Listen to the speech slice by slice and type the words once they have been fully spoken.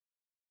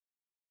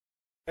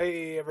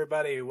Hey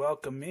everybody,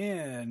 welcome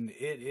in.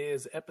 It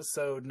is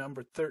episode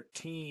number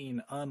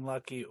 13,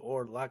 Unlucky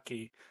or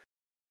Lucky,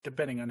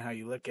 depending on how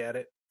you look at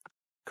it.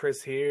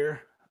 Chris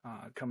here,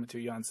 coming to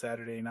you on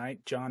Saturday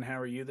night. John, how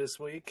are you this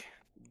week?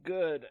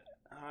 Good.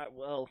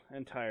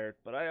 And tired,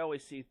 but I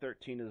always see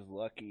 13 as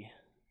lucky.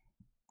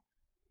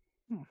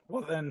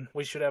 Well, then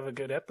we should have a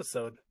good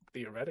episode,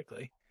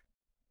 theoretically.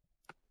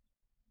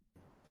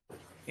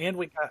 And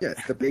we got... Yeah,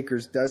 it's the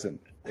baker's dozen.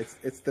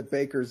 It's the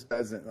baker's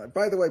dozen.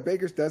 By the way,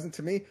 baker's dozen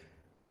to me,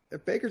 a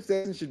baker's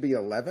dozen should be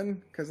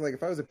 11, because like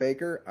if I was a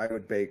baker, I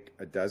would bake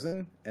a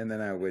dozen, and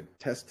then I would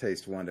test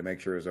taste one to make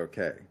sure it was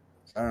okay.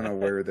 So I don't know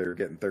where they're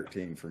getting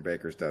 13 from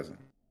baker's dozen.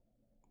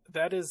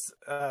 That is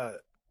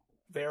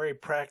very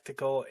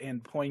practical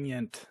and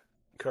poignant,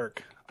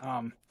 Kirk,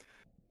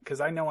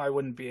 because I know I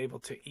wouldn't be able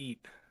to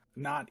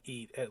not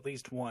eat at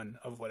least one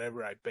of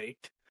whatever I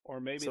baked. Or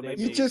maybe So they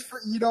maybe-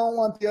 You don't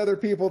want the other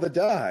people to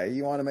die.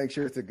 You want to make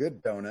sure it's a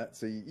good donut.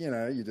 So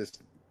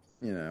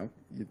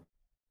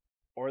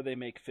Or they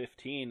make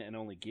 15 and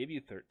only give you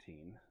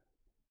 13.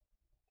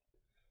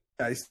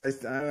 I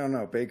don't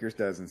know. Baker's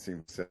dozen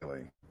seem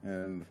silly,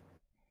 and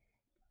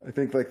I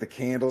think like the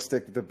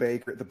candlestick, the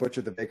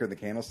butcher, the baker, and the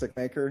candlestick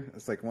maker.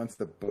 It's like once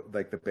the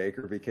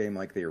baker became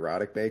like the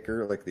erotic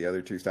baker, like the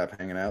other two stopped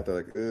hanging out. They're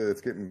like, ugh,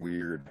 it's getting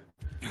weird.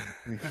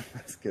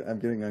 I'm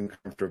getting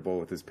uncomfortable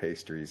with his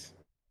pastries.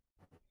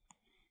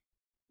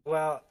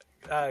 Well,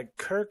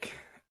 Kirk,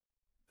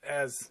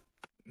 as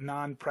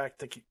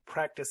non-practicing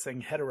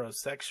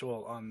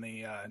heterosexual on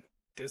the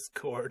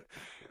Discord,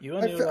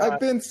 I've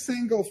been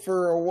single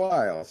for a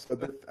while, so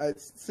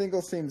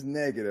single seems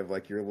negative,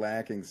 like you're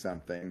lacking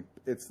something.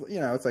 It's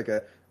it's like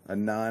a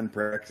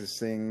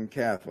non-practicing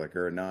Catholic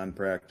or a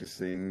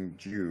non-practicing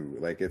Jew.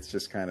 Like it's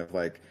just kind of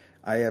like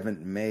I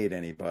haven't made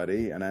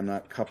anybody, and I'm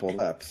not coupled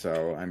up,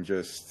 so I'm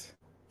just.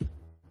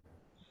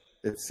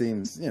 It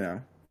seems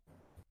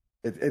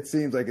It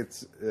seems like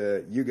it's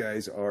you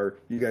guys are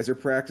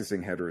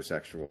practicing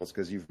heterosexuals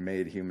because you've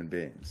made human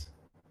beings.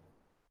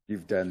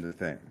 You've done the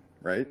thing,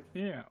 right?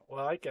 Yeah,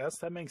 well, I guess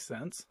that makes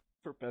sense.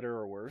 For better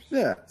or worse.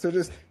 Yeah, so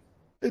just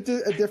a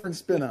different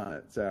spin on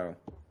it. So,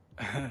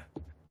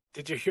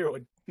 did you hear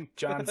what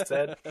John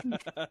said?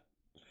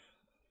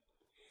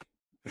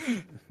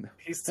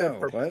 He said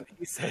what?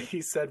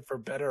 He said for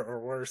better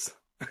or worse.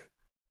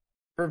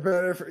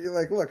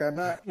 Look, I'm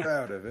not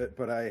proud of it,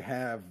 but I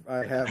have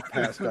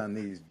passed on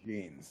these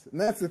genes, and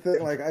that's the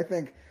thing. Like,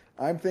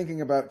 I'm thinking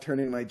about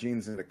turning my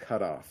genes into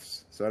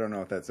cutoffs. So I don't know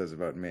what that says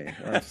about me.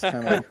 Or it's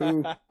kind of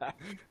like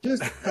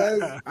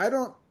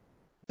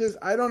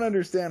I don't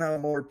understand how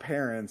more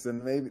parents,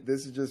 and maybe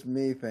this is just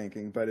me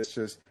thinking, but it's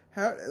just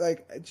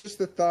just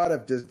the thought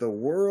of, does the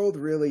world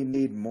really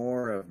need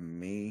more of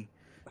me?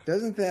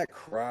 Doesn't that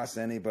cross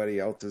anybody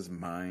else's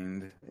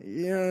mind?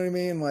 You know what I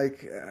mean?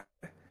 Like.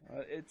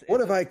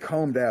 What have I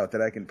combed out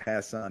that I can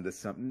pass on to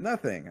something?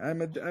 Nothing.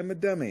 I'm a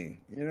dummy.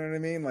 You know what I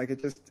mean? Like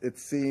it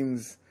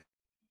seems,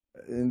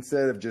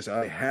 instead of just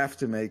I have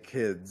to make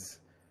kids,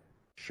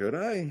 should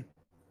I?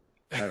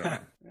 I don't know.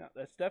 Yeah,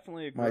 that's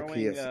definitely a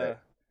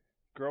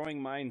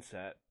growing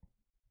mindset.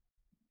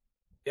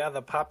 Yeah,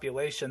 the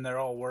population, they're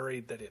all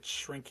worried that it's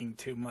shrinking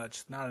too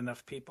much. Not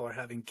enough people are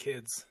having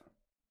kids.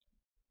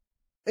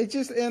 It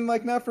just, and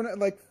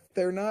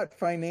they're not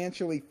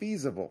financially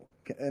feasible.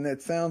 And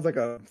it sounds like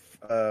a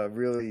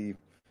really,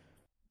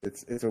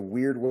 it's a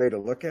weird way to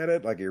look at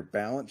it, like your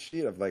balance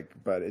sheet of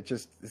but it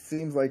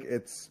seems like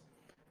it's,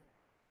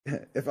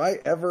 if I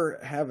ever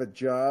have a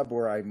job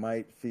where I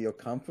might feel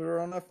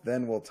comfortable enough,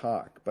 then we'll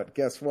talk. But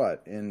guess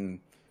what?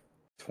 In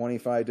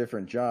 25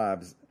 different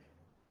jobs,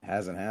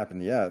 hasn't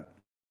happened yet.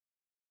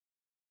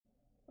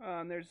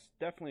 There's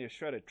definitely a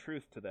shred of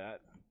truth to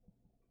that.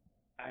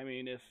 I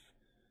mean, if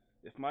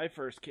my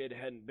first kid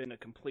hadn't been a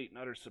complete and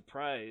utter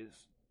surprise,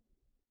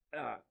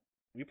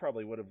 we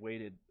probably would have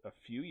waited a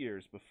few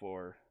years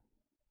before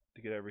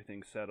to get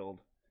everything settled.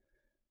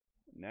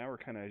 Now we're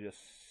kind of just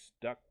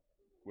stuck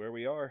where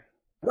we are.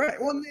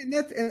 Right. Well,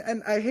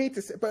 and I hate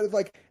to say, but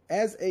like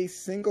as a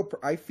single,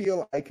 I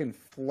feel I can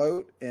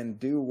float and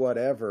do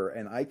whatever,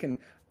 and I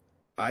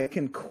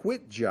can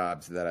quit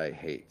jobs that I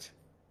hate,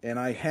 and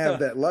I have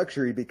that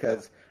luxury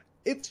because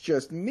it's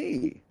just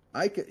me.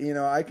 I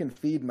can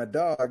feed my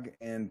dog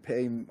and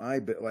pay my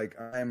bit.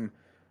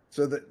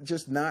 So that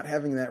just not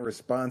having that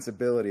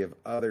responsibility of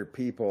other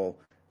people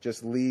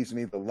just leaves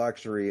me the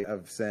luxury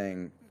of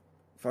saying,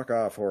 fuck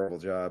off, horrible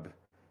job.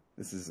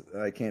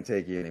 I can't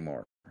take you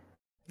anymore.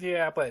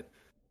 Yeah, but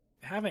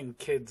having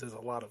kids is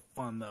a lot of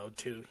fun, though,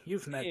 too.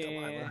 You've met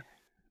Delilah.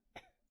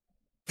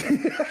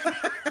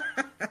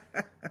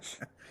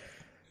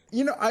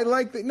 I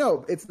like that.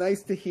 No, it's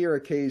nice to hear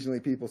occasionally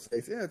people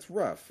say, yeah, it's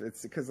rough.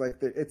 It's because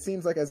it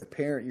seems like as a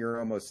parent, you're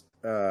almost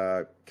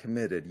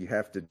committed. You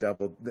have to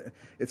double.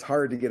 It's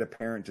hard to get a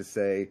parent to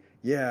say,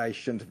 yeah, I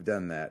shouldn't have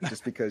done that,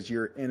 just because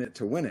you're in it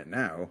to win it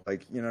now.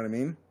 Like, you know what I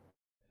mean?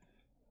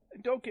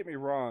 Don't get me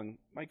wrong.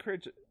 My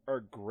kids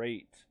are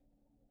great,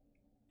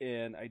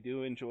 and I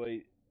do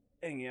enjoy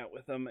hanging out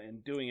with them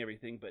and doing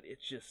everything, but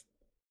it's just,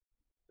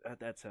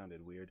 that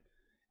sounded weird.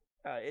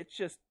 It's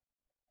just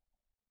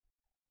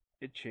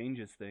it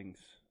changes things.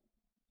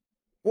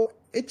 Well,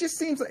 it just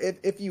seems like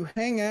if you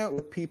hang out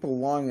with people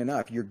long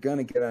enough, you're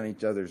gonna get on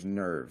each other's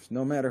nerves,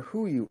 no matter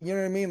who you know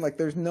what I mean? Like,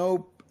 there's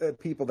no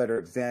people that are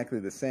exactly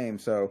the same,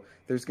 so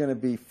there's gonna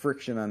be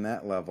friction on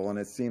that level, and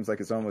it seems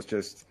like it's almost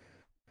just,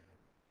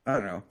 I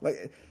don't know,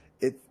 like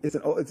I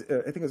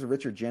think it was a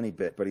Richard Jenny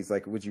bit, but he's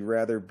like, would you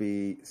rather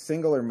be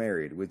single or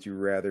married? Would you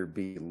rather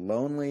be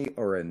lonely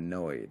or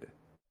annoyed?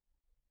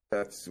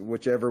 That's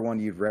whichever one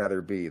you'd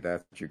rather be.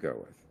 That's what you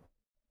go with.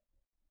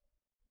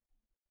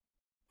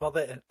 Well,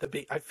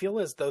 I feel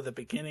as though the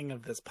beginning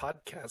of this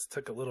podcast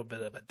took a little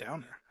bit of a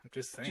downer. I'm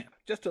just saying.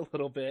 Just a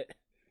little bit.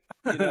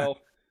 You know,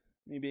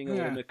 me being a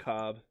little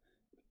macabre.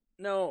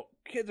 No,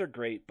 kids are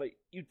great, but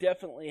you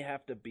definitely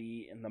have to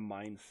be in the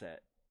mindset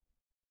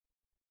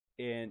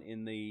and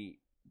in the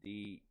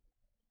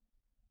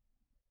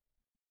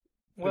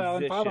well,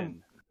 position.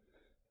 And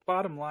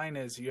bottom line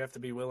is you have to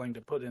be willing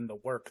to put in the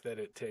work that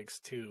it takes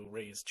to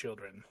raise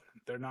children.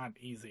 They're not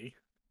easy.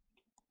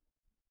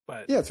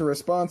 But yeah, it's a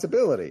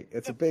responsibility.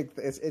 It's a big.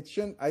 It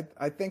shouldn't.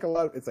 I think a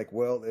lot of it's like,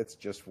 well, it's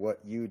just what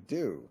you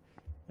do,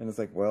 and it's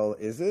like, well,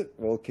 is it?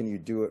 Well, can you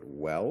do it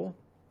well?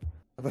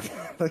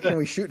 Like, can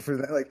we shoot for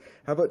that? Like,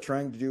 how about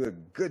trying to do a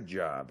good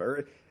job?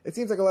 Or it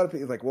seems like a lot of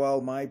people like,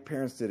 well, my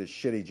parents did a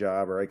shitty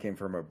job, or I came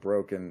from a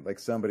broken. Like,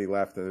 somebody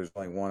left, and there's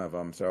only one of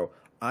them, so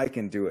I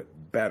can do it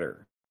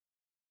better.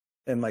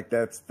 And like,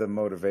 that's the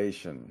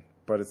motivation.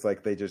 But it's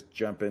like they just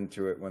jump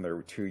into it when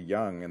they're too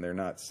young and they're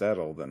not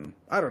settled, and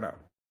I don't know.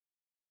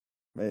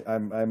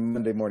 I'm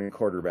Monday morning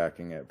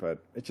quarterbacking it, but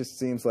it just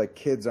seems like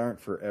kids aren't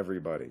for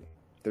everybody.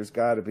 There's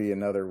got to be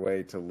another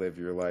way to live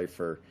your life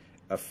or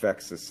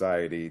affect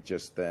society.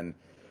 Just then,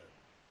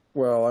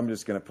 well, I'm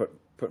just going to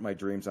put my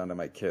dreams onto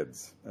my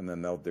kids, and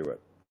then they'll do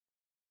it.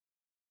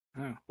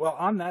 Well,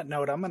 on that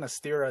note, I'm going to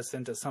steer us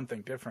into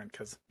something different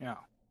because,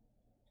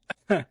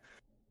 I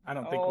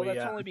don't think we... Oh,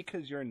 that's only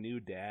because you're a new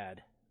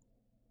dad.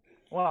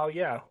 Well,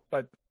 yeah,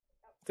 but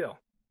still.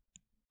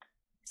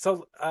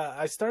 So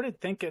I started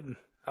thinking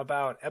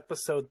about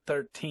episode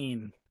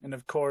 13, and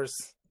of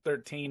course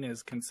 13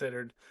 is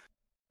considered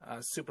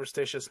a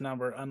superstitious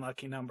number,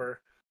 unlucky number,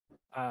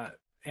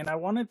 and I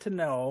wanted to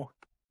know,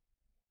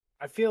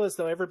 I feel as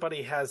though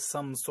everybody has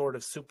some sort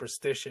of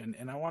superstition,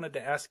 and I wanted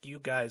to ask you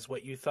guys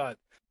what you thought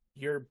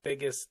your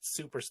biggest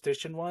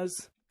superstition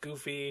was.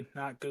 Goofy,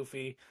 not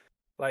goofy.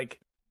 Like,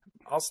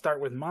 I'll start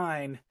with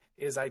mine,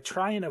 is I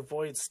try and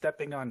avoid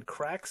stepping on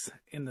cracks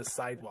in the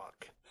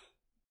sidewalk.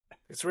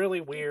 It's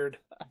really weird,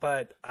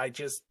 but I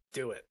just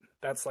do it.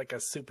 That's like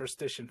a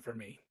superstition for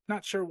me.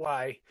 Not sure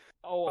why,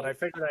 but I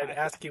figured I'd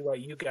ask you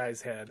what you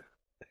guys had.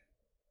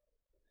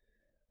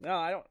 No,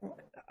 I don't.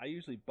 I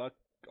usually buck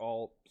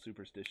all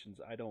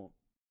superstitions. I don't.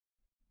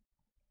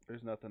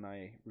 There's nothing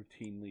I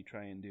routinely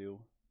try and do.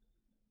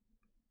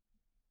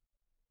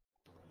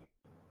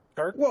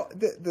 Kirk? Well,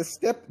 the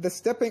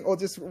stepping. Well,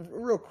 just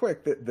real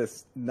quick,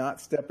 this not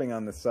stepping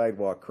on the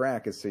sidewalk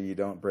crack is so you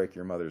don't break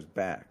your mother's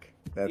back.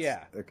 That's,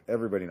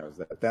 everybody knows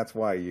that. That's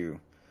why you.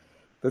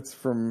 That's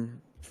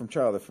from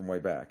childhood, from way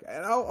back.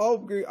 And I'll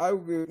agree. I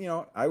agree. You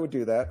know, I would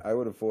do that. I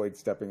would avoid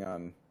stepping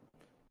on.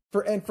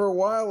 For a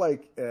while,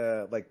 like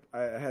I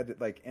had to,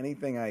 like,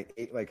 anything I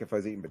ate, like if I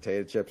was eating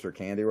potato chips or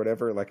candy or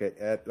whatever, like I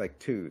ate like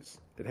twos.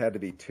 It had to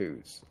be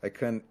twos. I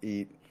couldn't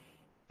eat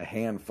a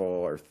handful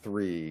or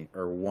three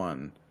or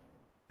one.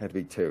 It had to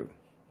be two.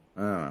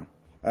 I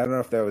don't know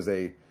if that was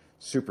a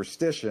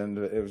superstition.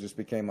 But it was just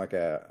became like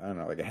a, I don't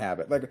know, like a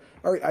habit. Like,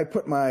 all right, I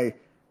put my,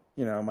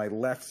 my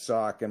left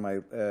sock in my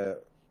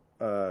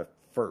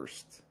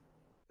first,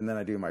 and then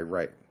I do my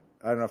right.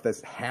 I don't know if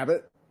that's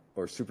habit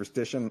or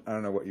superstition. I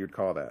don't know what you'd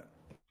call that.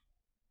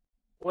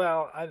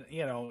 Well,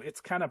 it's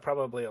kind of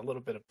probably a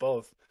little bit of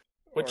both,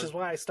 which is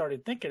why I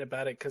started thinking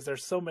about it, because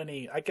there's so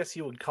many, I guess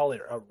you would call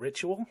it a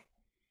ritual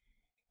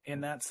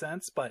in that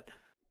sense, but,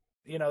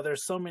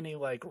 there's so many,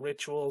 like,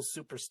 rituals,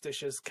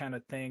 superstitious kind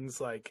of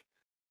things, like,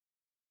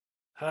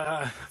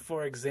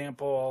 for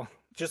example,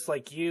 just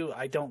like you,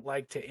 I don't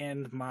like to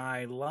end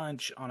my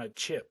lunch on a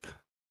chip.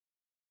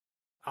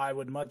 I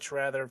would much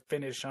rather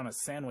finish on a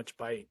sandwich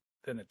bite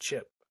than a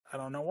chip. I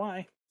don't know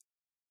why,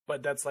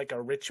 but that's like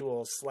a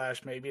ritual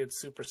 / maybe it's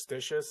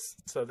superstitious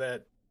so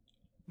that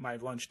my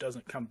lunch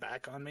doesn't come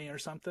back on me or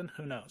something.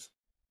 Who knows?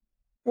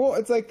 Well,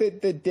 it's like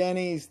the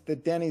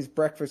Denny's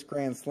breakfast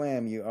grand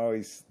slam.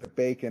 The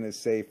bacon is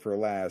saved for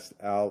last,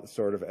 out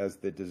sort of as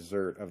the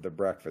dessert of the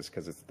breakfast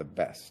because it's the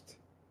best,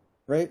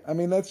 right? I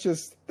mean, that's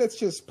just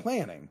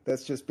planning.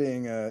 That's just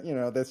being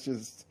that's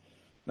just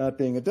not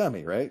being a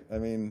dummy, right? I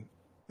mean,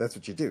 that's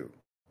what you do.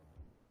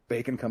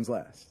 Bacon comes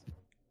last.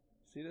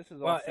 See, this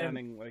is all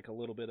sounding like a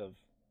little bit of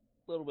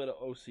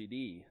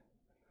OCD.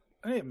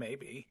 It may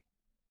be,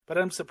 but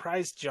I'm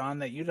surprised, John,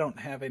 that you don't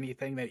have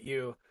anything that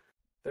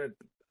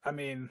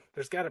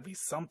there's got to be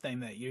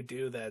something that you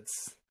do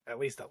that's at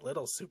least a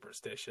little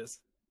superstitious.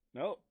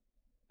 Nope.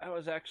 I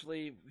was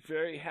actually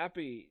very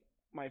happy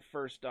my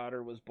first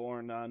daughter was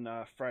born on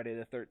Friday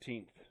the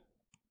 13th.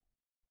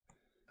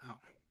 Oh.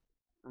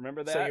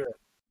 Remember that? So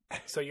you're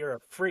So you're a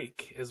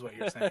freak, is what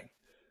you're saying.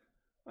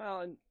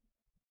 Well, and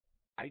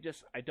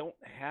I don't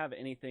have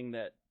anything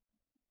that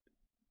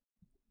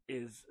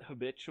is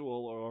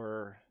habitual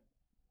or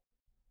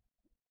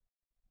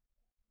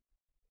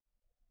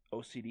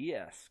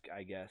OCD-esque,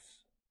 I guess.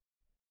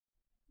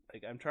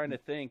 Like, I'm trying to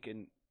think,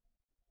 and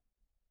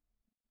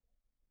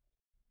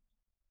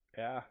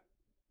yeah.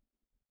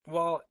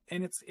 Well,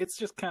 and it's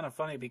just kind of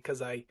funny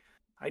because I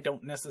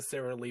don't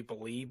necessarily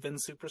believe in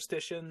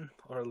superstition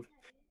or,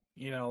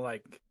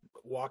 like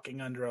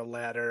walking under a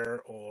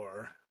ladder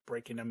or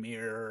breaking a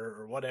mirror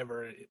or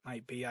whatever it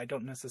might be. I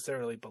don't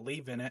necessarily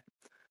believe in it,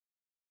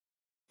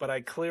 but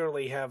I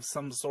clearly have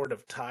some sort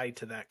of tie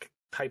to that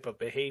type of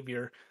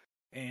behavior,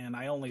 and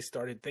I only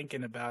started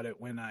thinking about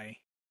it when I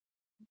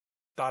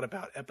thought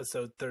about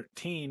episode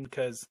 13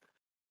 because,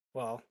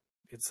 well,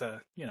 it's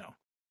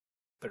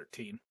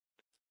 13.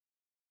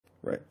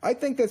 Right. I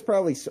think that's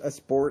probably a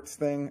sports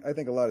thing. I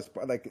think a lot of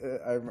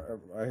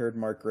I heard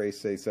Mark Gray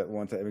say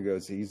one time. He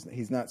goes,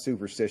 he's not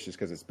superstitious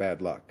because it's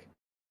bad luck.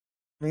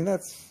 I mean,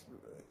 that's,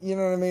 you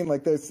know what I mean.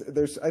 Like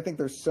I think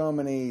there's so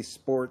many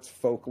sports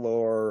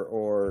folklore,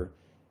 or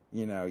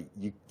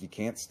you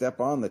can't step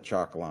on the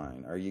chalk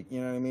line, or you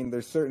know what I mean.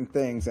 There's certain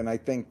things, and I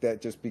think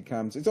that just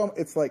becomes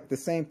it's like the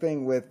same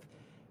thing with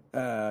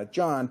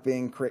John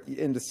being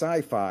into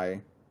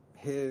sci-fi.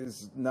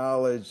 His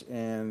knowledge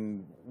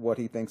and what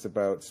he thinks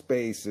about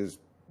space is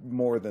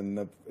more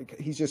than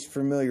he's just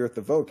familiar with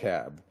the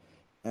vocab.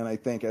 And I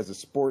think as a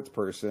sports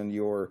person,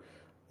 you're,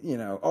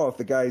 if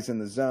the guy's in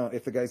the zone,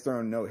 if the guy's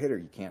throwing a no-hitter,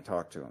 you can't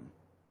talk to him.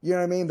 You know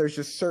what I mean? There's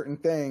just certain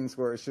things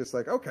where it's just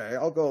like, okay,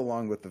 I'll go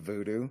along with the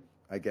voodoo,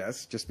 I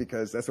guess, just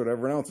because that's what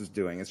everyone else is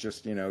doing. It's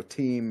just,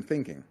 team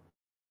thinking.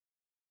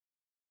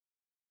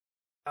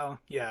 Oh,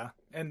 yeah.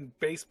 And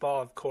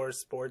baseball, of course,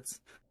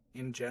 sports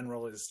in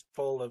general is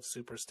full of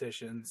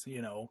superstitions,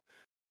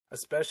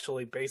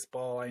 especially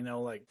baseball. I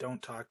know, like,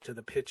 don't talk to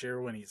the pitcher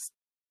when he's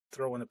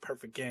throwing a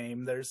perfect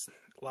game. There's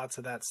lots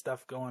of that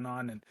stuff going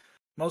on, and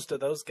most of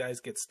those guys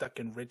get stuck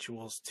in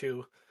rituals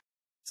too.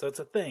 So it's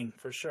a thing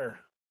for sure.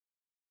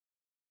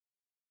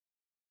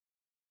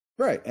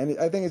 Right, and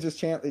I think it's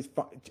just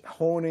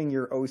honing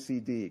your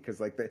OCD,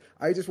 because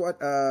I just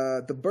watched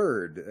the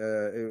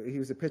Bird. He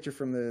was a pitcher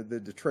from the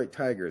Detroit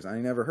Tigers. I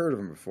never heard of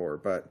him before,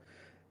 but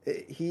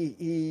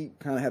he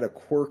kind of had a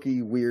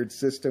quirky, weird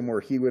system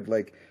where he would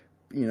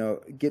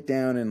get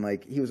down and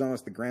he was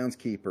almost the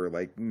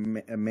groundskeeper,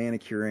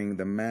 manicuring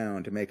the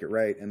mound to make it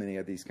right, and then he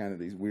had these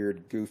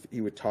weird goof. He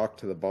would talk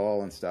to the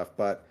ball and stuff,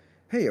 but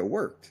hey, it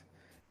worked.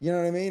 You know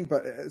what I mean?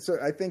 But so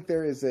I think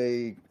there is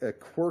a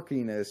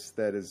quirkiness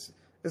that is,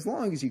 as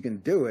long as you can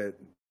do it.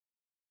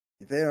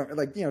 They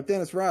don't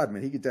Dennis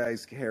Rodman. He could dye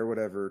his hair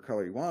whatever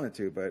color he wanted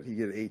to, but he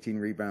get 18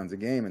 rebounds a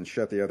game and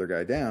shut the other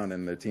guy down,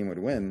 and the team would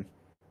win.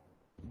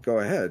 Go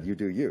ahead, you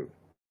do you.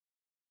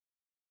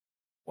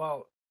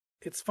 Well,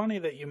 it's funny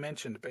that you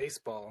mentioned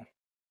baseball.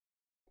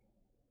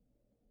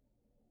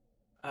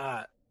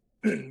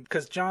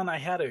 Because, John, I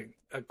had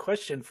a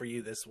question for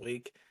you this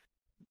week,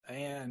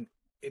 and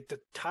it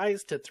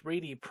ties to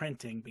 3D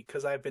printing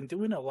because I've been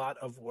doing a lot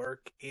of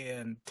work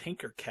in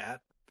Tinkercad.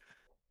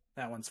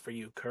 That one's for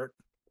you, Kurt.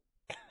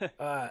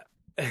 I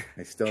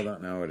still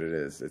don't know what it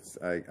is.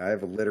 I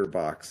have a litter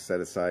box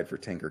set aside for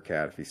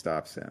Tinkercad if he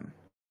stops in.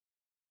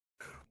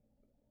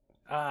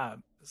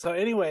 So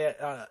anyway,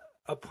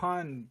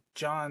 upon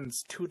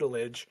John's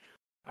tutelage,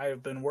 I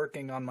have been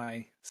working on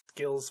my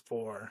skills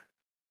for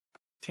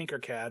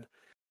Tinkercad,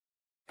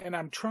 and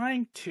I'm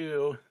trying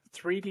to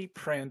 3D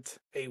print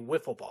a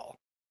wiffle ball.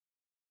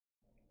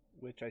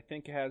 Which I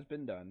think has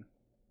been done.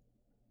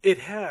 It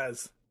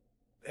has.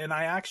 And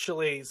I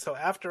actually, so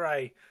after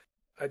I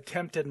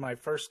attempted my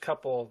first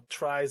couple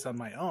tries on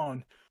my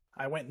own,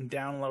 I went and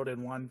downloaded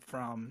one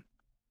from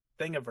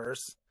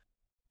Thingiverse,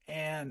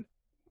 and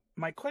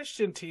my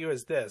question to you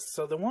is this.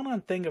 So the one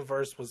on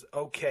Thingiverse was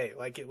okay.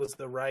 It was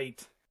the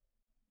right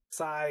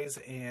size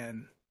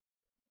and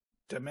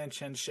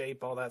dimension,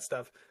 shape, all that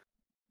stuff.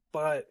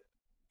 But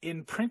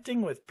in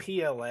printing with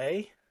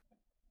PLA,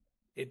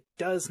 it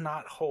does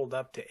not hold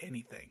up to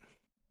anything.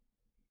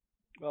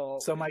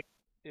 Well, so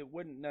it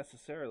wouldn't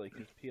necessarily,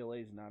 because PLA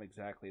is not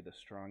exactly the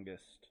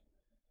strongest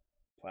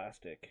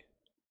plastic.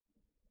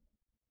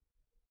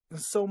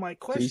 So my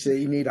question... So you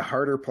say you need a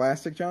harder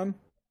plastic, John?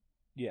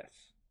 Yes.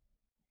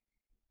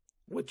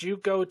 Would you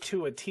go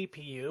to a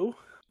TPU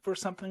for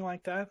something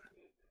like that?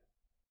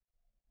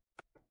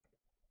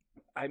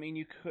 I mean,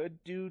 you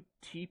could do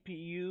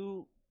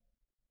TPU.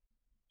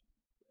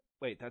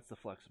 Wait, that's the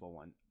flexible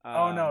one.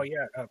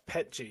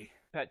 PETG.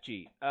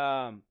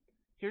 PETG.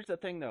 Here's the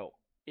thing, though.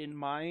 In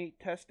my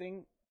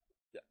testing,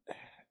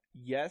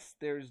 yes,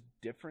 there's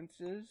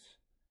differences,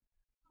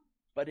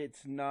 but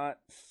it's not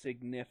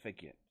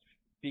significant.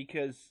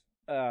 Because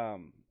for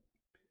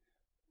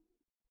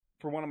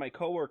one of my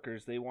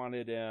coworkers, they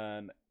wanted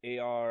an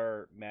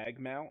AR mag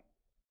mount,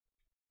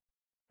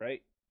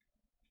 right?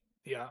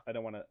 Yeah. I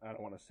don't want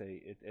to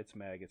say it's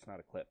mag. It's not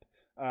a clip.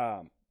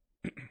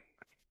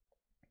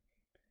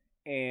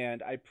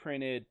 And I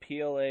printed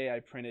PLA, I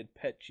printed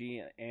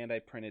PETG, and I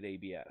printed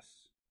ABS.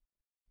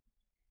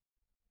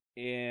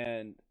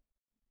 And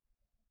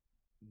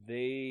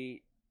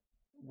they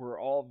were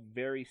all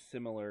very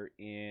similar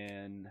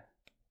in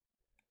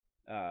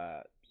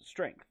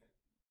strength.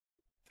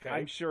 Okay.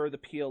 I'm sure the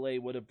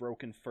PLA would have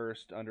broken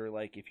first under,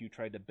 like, if you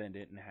tried to bend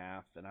it in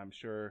half, and I'm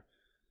sure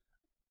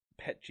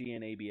PETG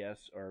and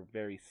ABS are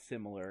very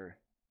similar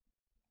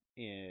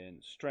in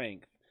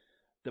strength.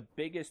 The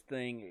biggest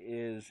thing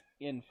is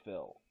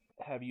infill.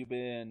 Have you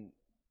been...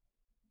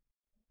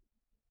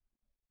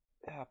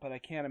 but I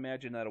can't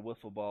imagine that a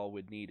wiffle ball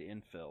would need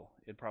infill.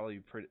 It'd probably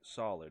be pretty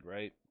solid,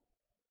 right?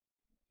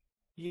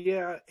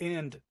 Yeah,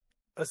 and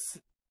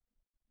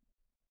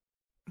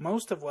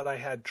most of what I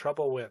had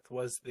trouble with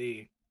was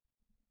the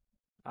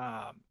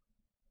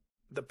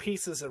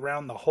pieces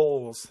around the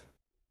holes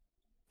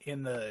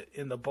in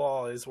the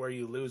ball is where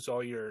you lose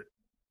all your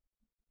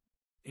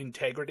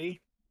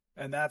integrity,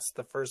 and that's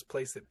the first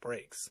place it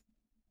breaks.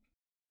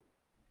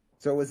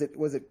 So was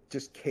it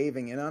just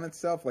caving in on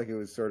itself, like it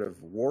was sort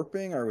of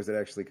warping, or was it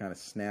actually kind of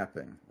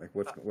snapping? Like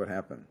what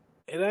happened?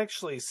 It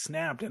actually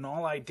snapped, and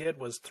all I did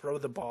was throw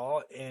the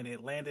ball, and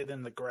it landed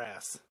in the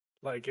grass.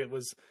 Like, it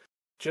was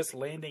just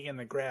landing in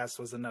the grass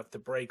was enough to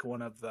break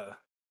one of the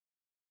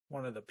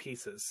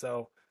pieces.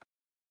 So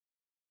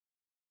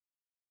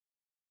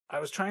I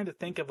was trying to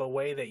think of a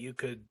way that you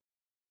could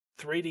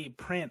 3D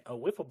print a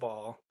wiffle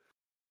ball,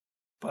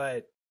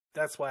 but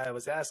that's why I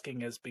was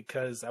asking, is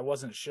because I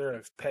wasn't sure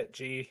if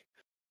PETG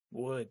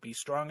would be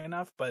strong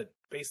enough, but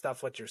based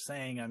off what you're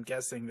saying, I'm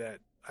guessing that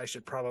I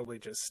should probably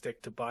just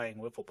stick to buying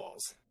wiffle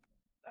balls.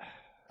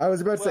 I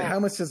was about to say, how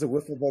much does a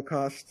wiffle ball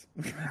cost?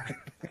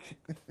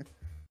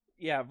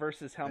 Yeah,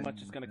 versus how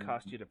much it's going to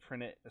cost you to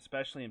print it,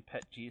 especially in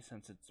PETG,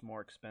 since it's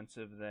more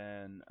expensive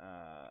than,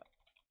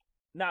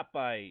 not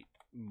by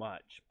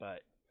much,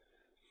 but...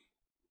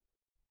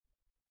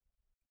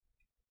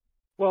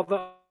 Well,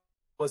 that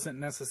wasn't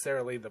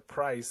necessarily the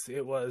price.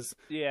 It was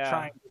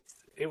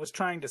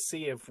trying to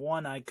see if,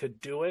 one, I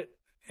could do it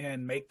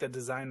and make the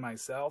design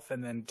myself,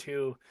 and then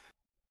two,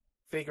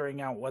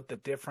 figuring out what the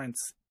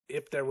difference,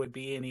 if there would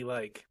be any,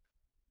 like,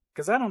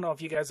 because I don't know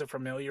if you guys are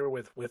familiar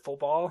with wiffle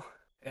ball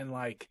and,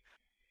 like,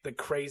 the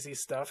crazy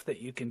stuff that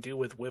you can do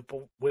with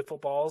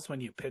wiffle balls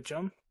when you pitch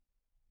them.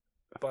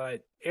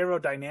 But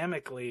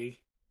aerodynamically,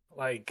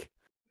 like,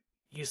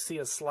 you see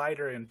a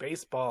slider in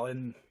baseball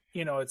and,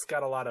 you know, it's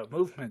got a lot of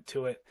movement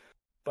to it.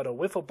 But a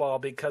wiffle ball,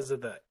 because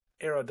of the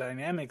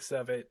aerodynamics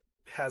of it,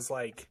 has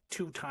like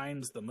 2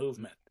 times the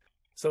movement.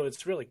 So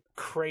it's really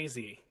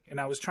crazy. And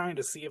I was trying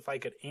to see if I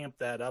could amp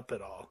that up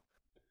at all.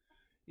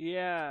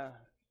 Yeah.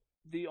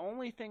 The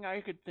only thing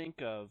I could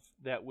think of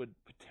that would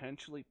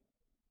potentially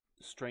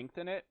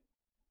strengthen it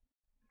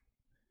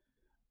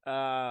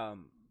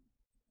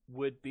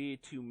would be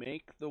to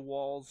make the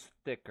walls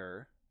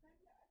thicker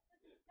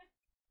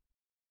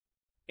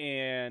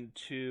and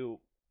to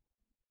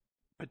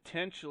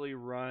potentially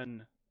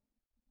run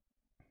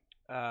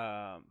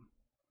not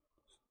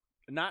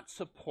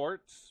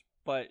supports,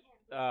 but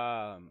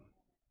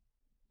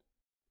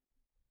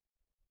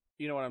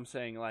you know what I'm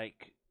saying,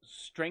 like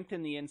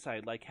strengthen the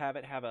inside, like have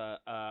it have a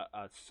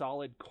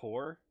solid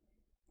core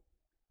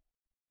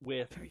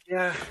with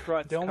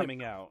struts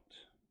coming out.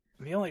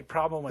 The only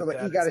problem with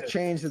that, you got to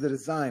change the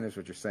design, is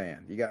what you're saying.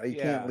 You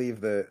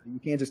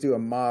can't just do a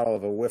model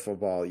of a wiffle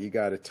ball. You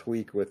got to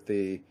tweak with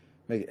make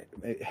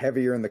it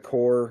heavier in the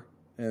core,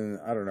 and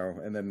I don't know,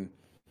 and then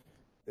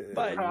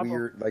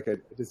weird, like a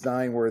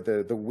design where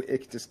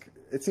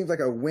it seems like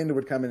a wind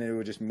would come in and it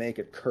would just make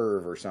it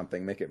curve or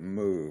something, make it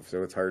move,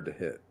 so it's hard to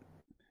hit.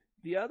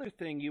 The other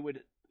thing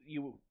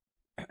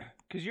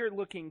because you're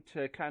looking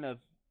to kind of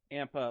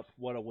amp up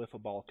what a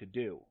wiffle ball could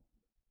do.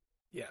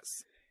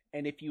 Yes.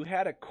 And if you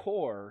had a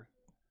core,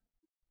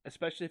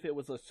 especially if it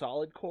was a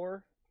solid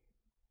core,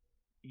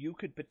 you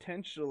could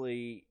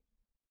potentially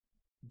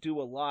do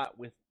a lot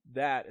with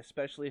that,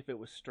 especially if it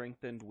was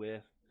strengthened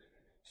with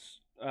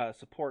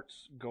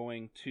supports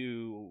going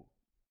to,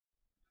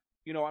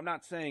 you know, I'm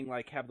not saying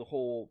like have the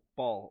whole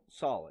ball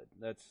solid.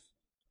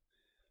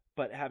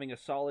 But having a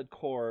solid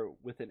core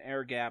with an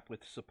air gap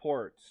with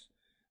supports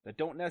that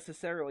don't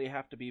necessarily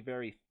have to be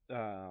very,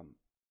 it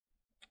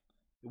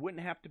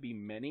wouldn't have to be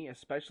many,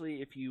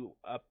 especially if you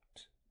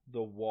upped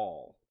the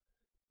wall.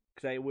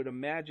 Because I would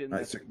imagine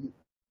that...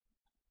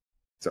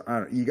 So I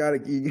don't, you got to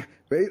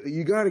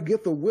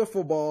get the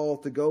wiffle ball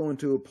to go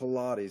into a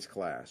Pilates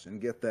class and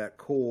get that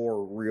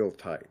core real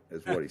tight,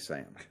 is what he's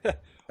saying.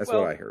 That's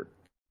what I heard.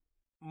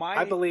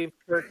 I believe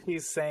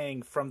he's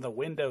saying from the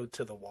window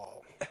to the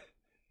wall.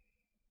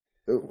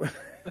 Put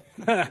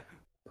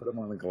them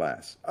on the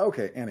glass.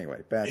 Okay,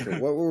 anyway, back to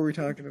what were we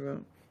talking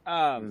about?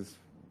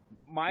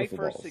 My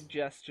first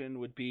suggestion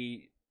would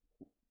be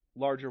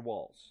larger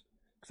walls.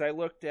 Because I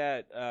looked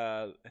at,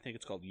 I think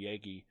it's called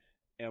Yagi,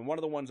 and one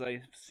of the ones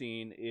I've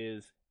seen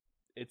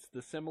it's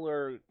the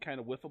similar kind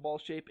of wiffle ball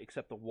shape,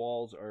 except the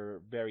walls are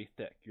very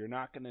thick. You're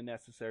not going to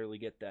necessarily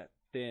get that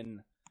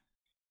thin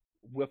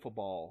wiffle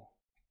ball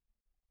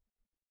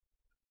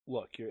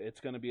look, it's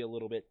going to be a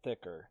little bit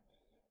thicker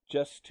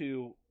just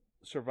to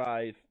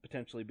survive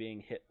potentially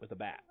being hit with a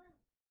bat.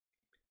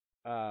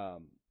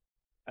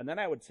 And then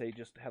I would say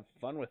just have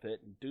fun with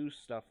it and do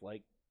stuff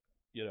like,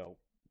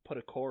 put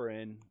a core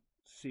in,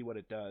 see what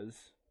it does.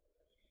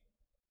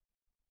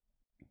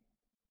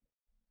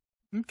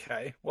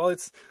 Okay. Well,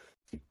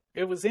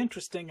 it was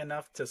interesting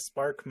enough to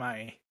spark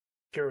my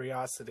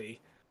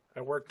curiosity.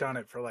 I worked on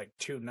it for like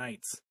 2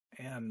 nights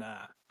and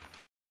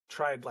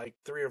tried like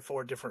 3 or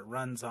 4 different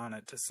runs on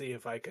it to see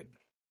if I could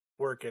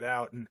work it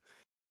out. And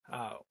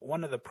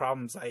one of the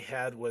problems I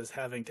had was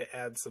having to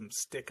add some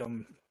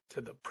stickum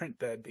to the print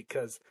bed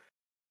because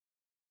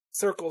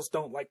circles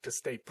don't like to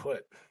stay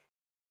put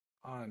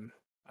on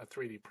a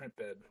 3D print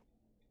bed.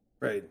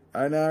 Right.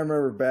 I now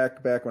remember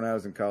back when I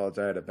was in college,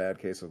 I had a bad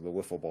case of the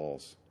wiffle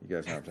balls. You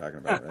guys know what I'm talking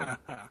about, right?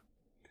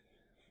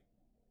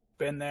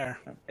 Been there.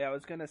 Yeah, I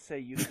was going to say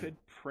you could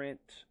print...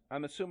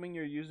 I'm assuming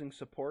you're using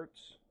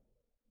supports?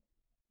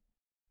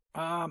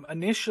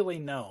 Initially,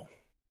 no.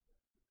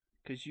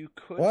 Because you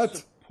could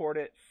support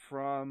it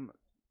from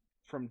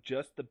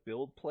just the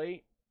build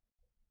plate.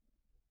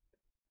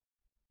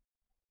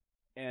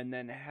 And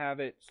then have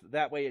it...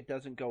 That way it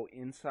doesn't go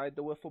inside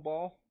the wiffle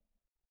ball.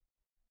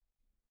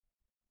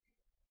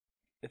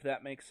 If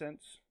that makes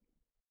sense.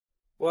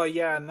 Well,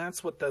 yeah, and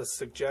that's what the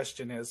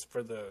suggestion is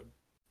for the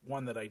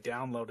one that I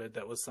downloaded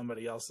that was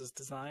somebody else's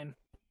design.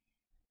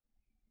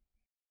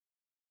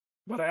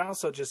 But I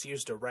also just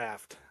used a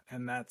raft,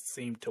 and that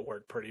seemed to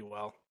work pretty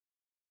well.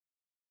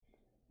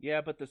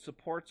 Yeah, but the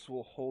supports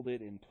will hold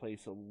it in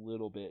place a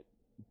little bit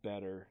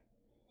better.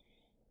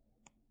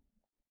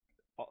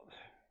 I'll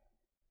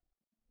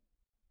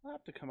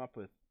have to come up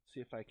with, see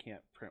if I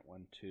can't print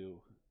one too.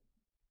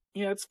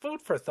 Yeah, it's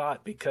food for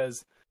thought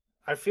because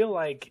I feel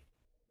like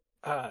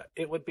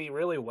it would be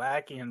really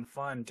wacky and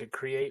fun to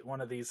create one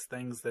of these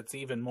things that's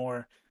even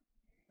more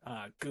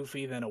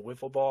goofy than a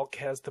wiffle ball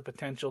has the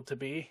potential to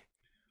be.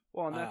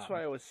 Well, and that's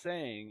why I was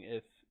saying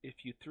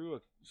if you threw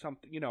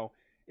something,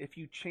 if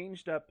you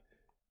changed up,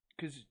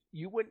 because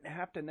you wouldn't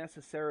have to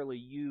necessarily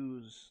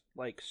use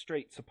like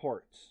straight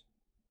supports.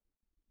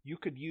 You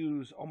could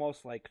use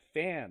almost like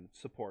fan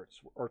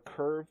supports or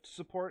curved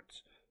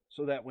supports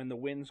so that when the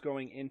wind's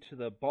going into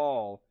the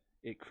ball,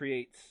 it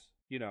creates,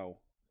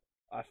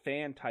 a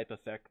fan type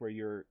effect where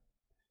you're,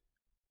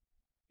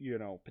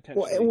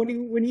 potentially. Well,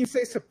 when you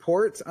say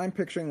supports, I'm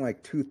picturing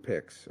like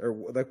toothpicks or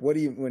like what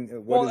is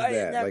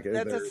that?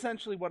 That's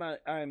essentially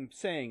what I'm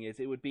saying is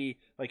it would be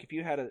like if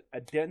you had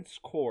a dense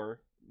core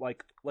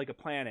like a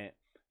planet,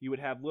 you would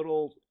have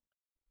little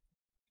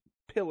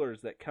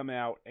pillars that come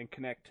out and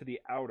connect to the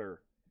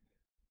outer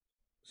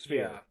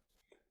sphere. Yeah,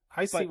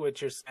 I see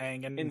what you're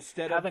saying, and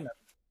instead having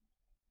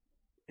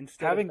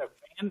a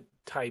fan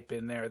type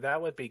in there,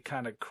 that would be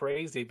kind of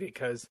crazy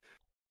because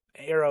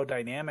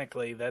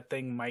aerodynamically that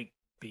thing might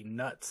be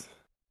nuts.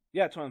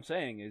 Yeah, that's what I'm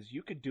saying is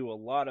you could do a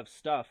lot of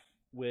stuff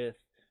with,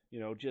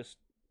 just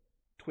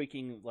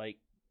tweaking, like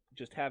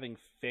just having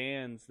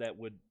fans that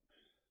would,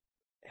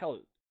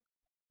 hell,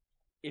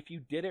 if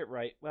you did it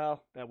right,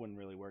 well, that wouldn't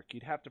really work.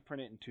 You'd have to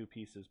print it in 2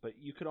 pieces, but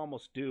you could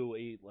almost do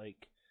a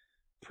like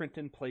print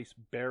in place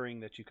bearing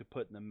that you could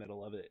put in the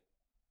middle of it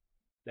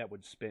that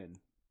would spin.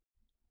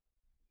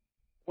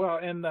 Well,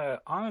 and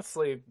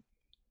honestly,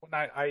 when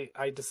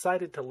I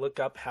decided to look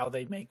up how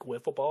they make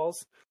wiffle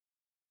balls,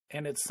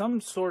 and it's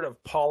some sort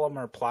of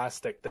polymer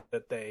plastic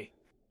that they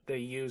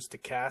use to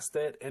cast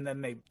it, and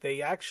then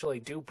they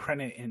actually do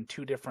print it in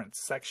 2 different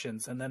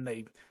sections, and then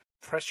they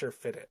pressure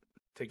fit it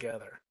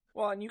together.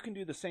 Well, and you can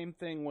do the same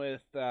thing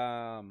with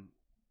PLA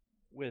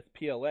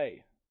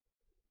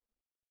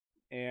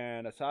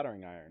and a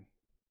soldering iron.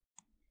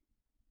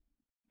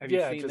 Have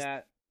you seen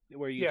that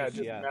where you just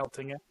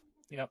melting it?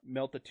 Yep.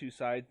 Melt the 2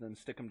 sides and then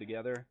stick them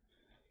together.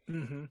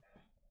 Mm-hmm.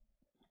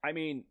 I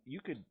mean, you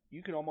could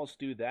almost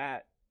do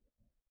that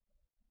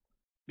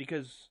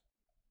because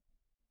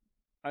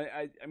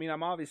I mean,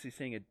 I'm obviously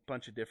seeing a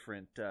bunch of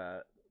different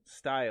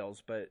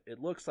styles, but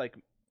it looks like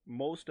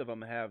most of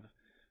them have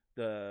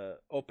the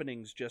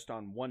openings just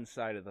on one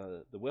side of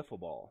the wiffle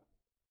ball.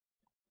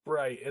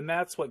 Right, and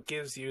that's what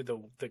gives you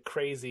the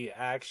crazy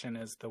action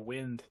is the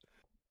wind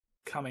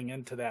coming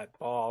into that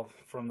ball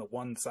from the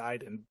one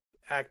side and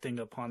acting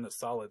upon the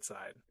solid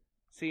side.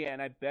 See,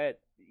 and I bet,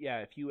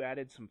 if you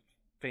added some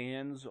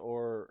fans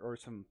or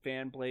some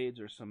fan blades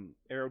or some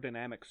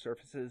aerodynamic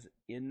surfaces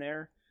in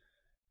there,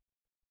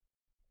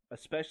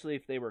 especially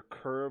if they were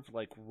curved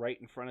like right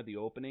in front of the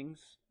openings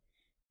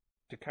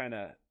to kind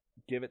of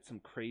give it some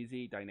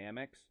crazy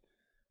dynamics.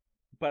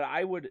 But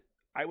I would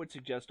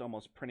suggest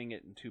almost printing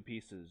it in 2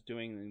 pieces,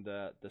 doing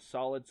the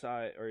solid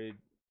side or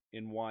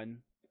in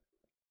one,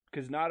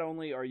 because not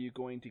only are you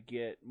going to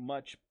get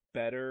much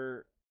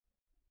better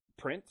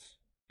prints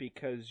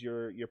because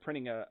you're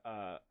printing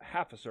a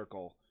half a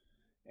circle,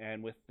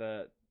 and with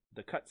the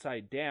cut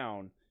side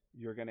down,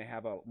 you're going to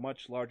have a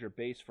much larger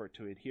base for it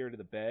to adhere to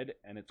the bed,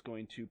 and it's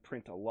going to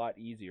print a lot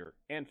easier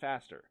and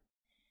faster.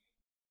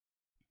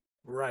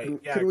 Right.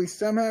 Yeah. Could we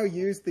somehow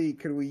use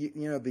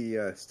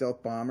the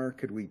stealth bomber?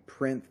 Could we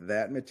print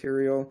that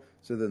material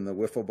so then the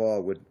wiffle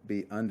ball would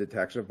be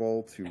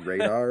undetectable to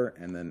radar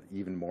and then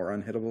even more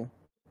unhittable?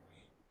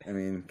 I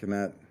mean, can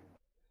that?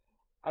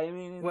 I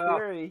mean, in Well-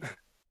 theory,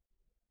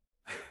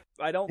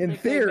 I don't. In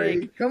think theory, they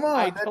make, come on,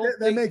 I that, don't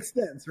that think- makes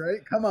sense,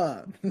 right? Come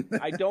on.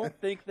 I don't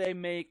think they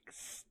make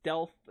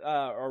stealth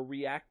or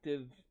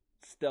reactive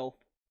stealth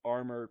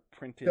armor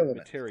printed Filament.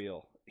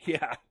 material.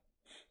 Yeah.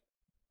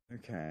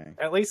 Okay.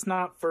 At least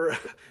not for,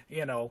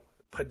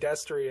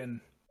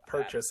 pedestrian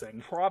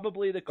purchasing.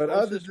 Probably the But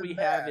other closest than we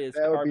that, have is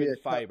that would be carbon a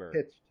tough fiber.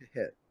 pitch to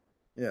hit.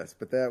 Yes,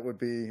 but that would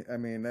be. I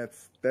mean,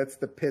 that's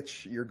the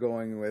pitch you're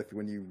going with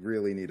when you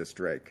really need a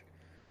strike.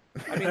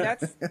 I mean,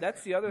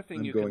 that's the other thing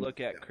I'm you could going- look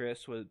at,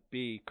 Chris, would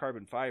be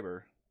carbon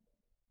fiber.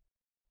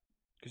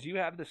 Because you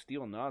have the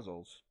steel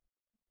nozzles.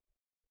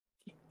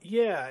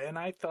 Yeah, and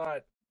I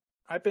thought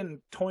I've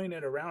been toying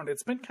it around.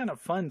 It's been kind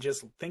of fun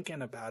just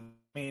thinking about it.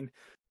 I mean,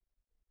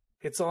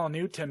 it's all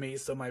new to me,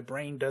 so my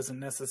brain doesn't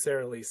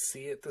necessarily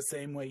see it the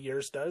same way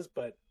yours does,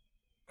 but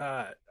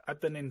I've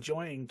been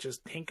enjoying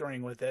just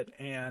tinkering with it.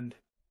 And,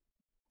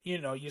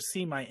 you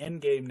see my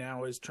end game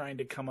now is trying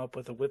to come up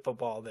with a wiffle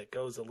ball that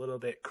goes a little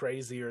bit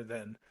crazier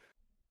than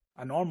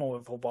a normal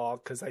wiffle ball,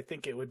 because I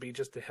think it would be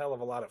just a hell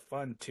of a lot of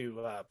fun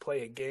to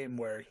play a game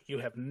where you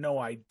have no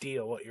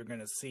idea what you're going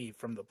to see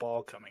from the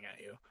ball coming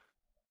at you.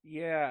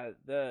 Yeah,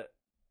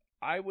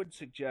 I would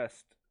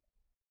suggest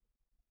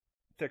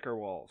thicker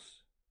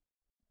walls.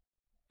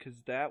 Because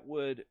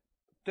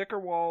thicker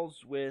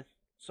walls with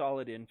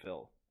solid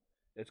infill.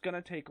 It's going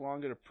to take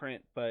longer to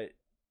print, but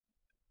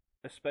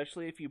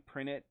especially if you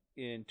print it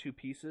in two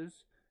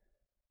pieces,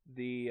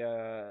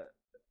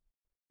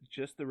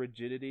 just the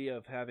rigidity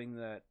of having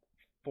that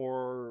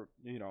because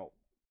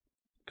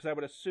I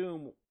would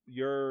assume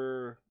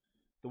the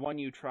one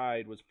you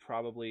tried was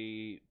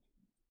probably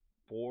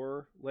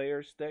 4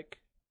 layers thick,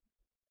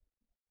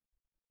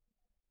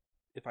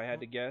 if I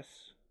had to guess.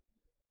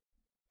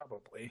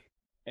 Probably.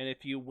 And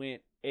if you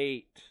went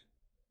 8,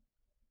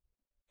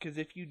 because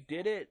if you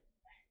did it,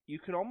 you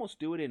could almost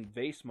do it in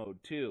vase mode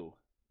too.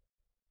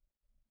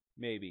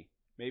 Maybe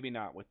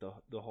not with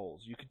the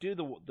holes. You could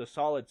do the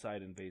solid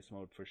side in vase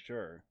mode for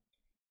sure.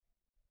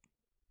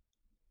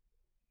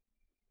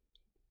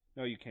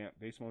 No, you can't.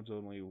 Vase mode's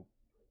only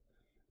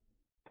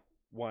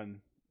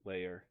 1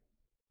 layer.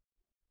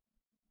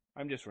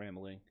 I'm just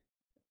rambling.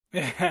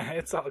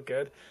 It's all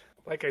good.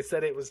 Like I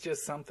said, it was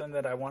just something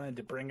that I wanted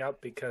to bring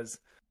up because,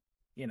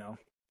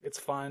 it's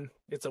fun.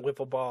 It's a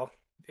wiffle ball.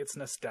 It's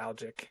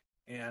nostalgic.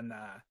 And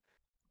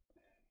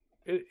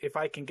if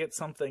I can get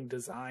something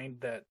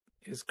designed that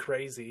is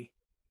crazy,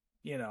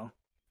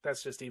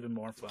 that's just even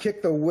more fun.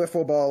 Kick the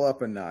wiffle ball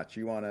up a notch.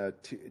 You want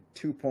to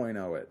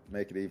 2.0 it,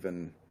 make it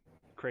even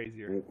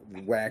Crazier.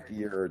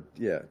 wackier.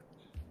 Yeah,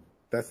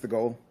 that's the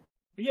goal.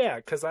 Yeah,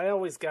 because I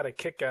always got a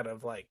kick out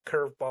of like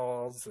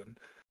curveballs and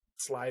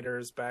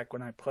sliders back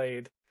when I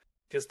played,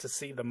 just to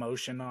see the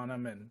motion on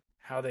them and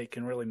how they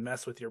can really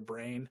mess with your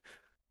brain.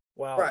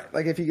 Well, Right,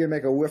 like if you could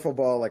make a wiffle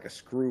ball like a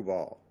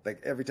screwball,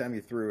 like every time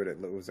you threw it, it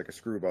was like a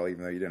screwball,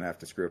 even though you didn't have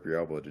to screw up your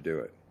elbow to do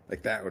it.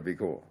 Like that would be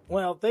cool.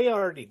 Well, they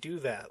already do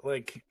that.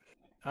 Like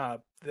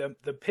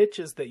the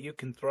pitches that you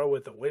can throw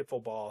with a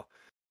wiffle ball,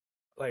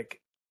 like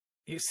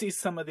you see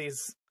some of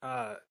these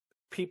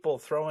people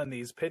throwing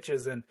these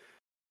pitches and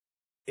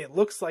it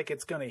looks like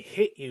it's going to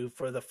hit you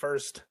for the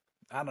first,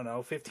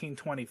 15,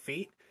 20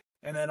 feet.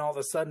 And then all of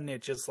a sudden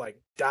it just like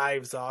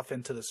dives off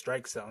into the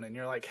strike zone. And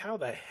you're like, how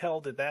the hell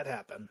did that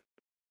happen?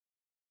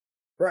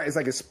 Right, it's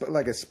like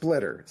a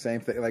splitter, same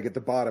thing. Like at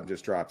the bottom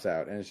just drops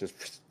out, and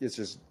it's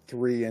just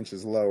 3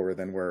 inches lower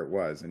than where it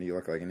was, and you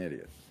look like an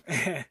idiot.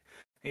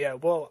 Yeah,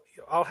 well,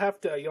 you'll have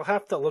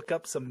to look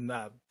up some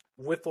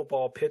wiffle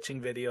ball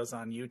pitching videos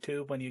on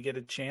YouTube when you get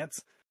a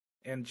chance,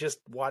 and just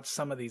watch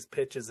some of these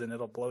pitches, and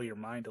it'll blow your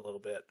mind a little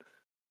bit.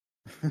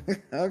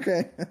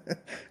 Okay,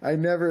 I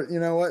never. You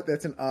know what?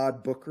 That's an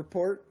odd book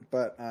report,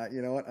 but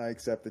you know what? I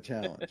accept the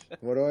challenge.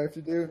 What do I have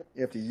to do?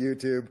 You have to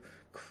YouTube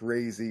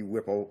crazy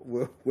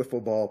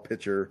wiffle ball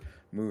pitcher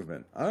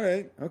movement. All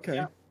right, okay.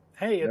 Yeah.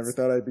 Hey, never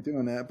thought I'd be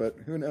doing that, but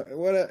who knows?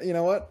 What? You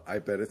know what? I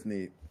bet it's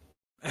neat.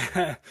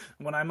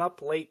 When I'm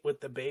up late with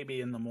the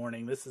baby in the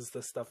morning, this is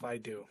the stuff I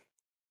do.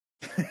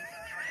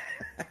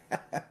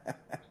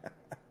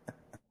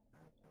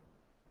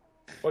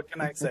 What can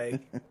I say?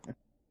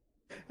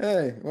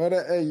 Hey,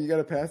 hey, you got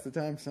to pass the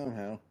time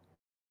somehow.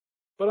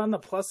 But on the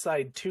plus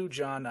side too,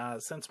 John,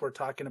 since we're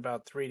talking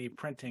about 3D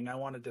printing, I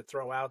wanted to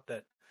throw out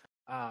that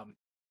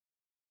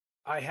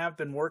I have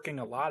been working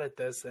a lot at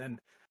this, and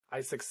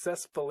I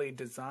successfully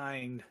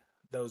designed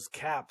those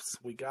caps.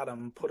 We got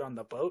them put on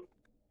the boat.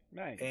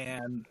 Nice.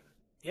 And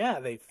yeah,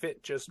 they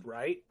fit just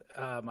right.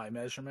 My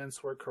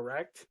measurements were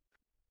correct.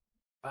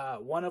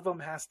 One of them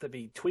has to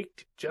be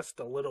tweaked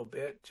just a little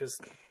bit,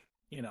 just,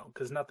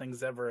 because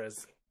nothing's ever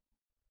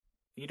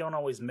you don't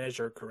always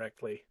measure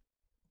correctly.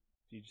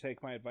 Did you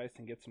take my advice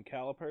and get some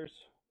calipers?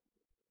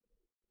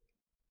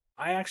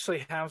 I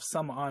actually have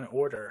some on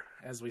order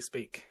as we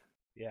speak.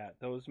 Yeah,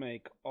 those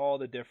make all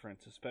the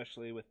difference,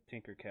 especially with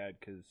Tinkercad,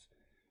 because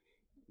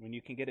when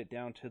you can get it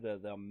down to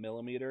the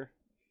millimeter,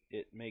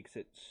 it makes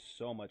it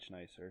so much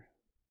nicer.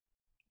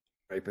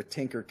 Right, but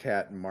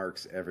Tinkercad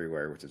marks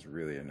everywhere, which is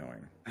really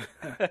annoying.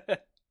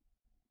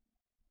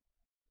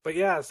 But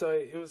yeah, so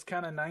it was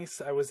kind of nice.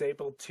 I was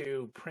able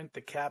to print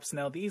the caps.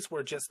 Now, these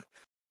were just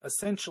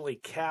essentially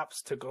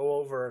caps to go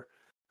over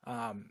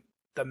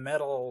the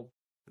metal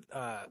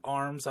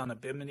arms on a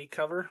Bimini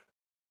cover.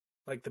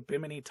 Like the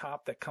Bimini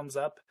top that comes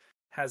up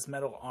has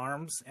metal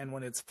arms, and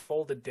when it's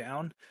folded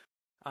down,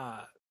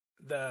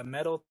 the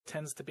metal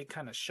tends to be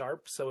kind of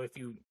sharp. So if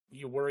you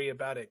worry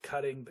about it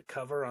cutting the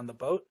cover on the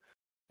boat,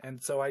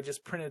 and so I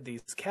just printed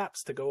these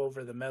caps to go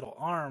over the metal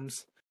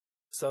arms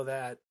so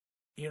that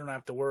you don't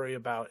have to worry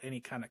about any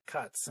kind of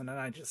cuts. And then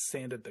I just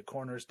sanded the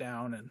corners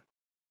down,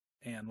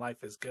 and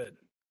life is good.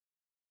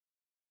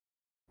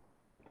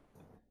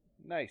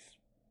 Nice.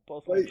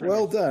 Both.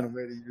 Well done.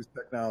 Way to use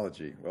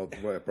technology. Well,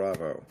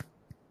 bravo.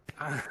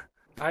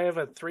 I have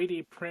a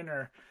 3D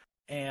printer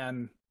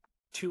and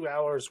 2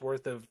 hours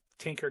worth of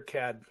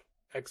Tinkercad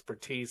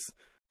expertise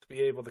to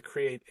be able to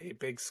create a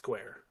big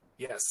square.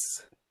 Yes.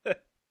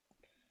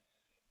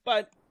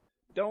 But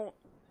don't.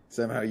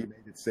 Somehow you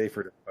made it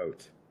safer to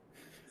vote.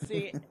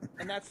 See,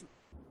 and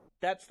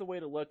that's the way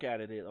to look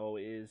at it, though,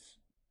 is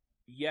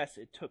yes,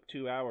 it took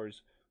 2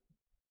 hours,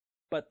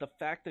 but the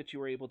fact that you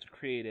were able to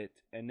create it,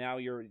 and now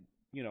you're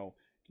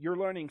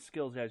learning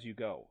skills as you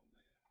go.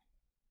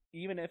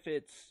 Even if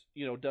it's,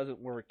 doesn't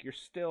work, you're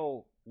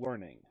still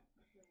learning.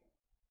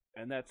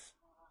 And that's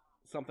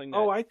something that...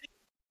 Oh,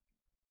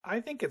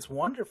 I think it's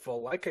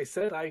wonderful. Like I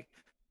said,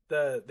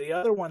 the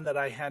other one that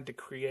I had to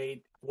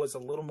create was a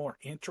little more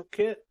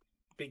intricate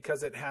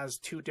because it has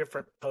 2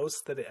 different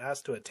posts that it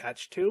has to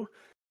attach to.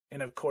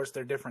 And of course,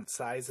 they're different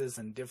sizes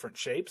and different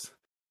shapes.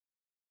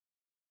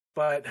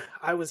 But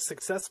I was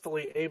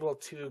successfully able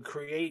to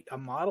create a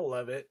model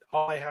of it.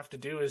 All I have to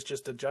do is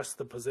just adjust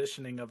the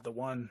positioning of the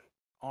one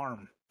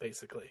arm,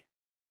 basically.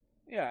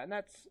 Yeah, and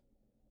that's...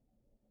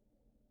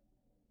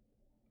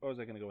 Where was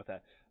I going to go with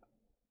that?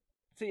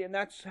 See, and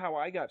that's how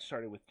I got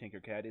started with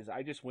Tinkercad, is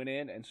I just went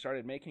in and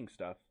started making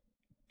stuff.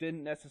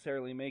 Didn't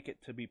necessarily make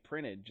it to be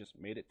printed, just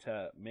made it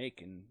to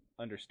make and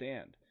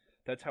understand.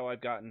 That's how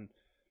I've gotten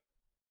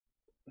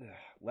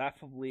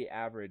laughably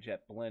average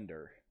at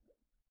Blender.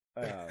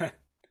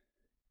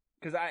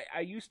 Because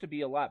I used to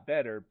be a lot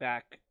better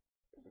back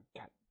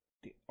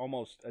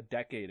almost a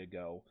decade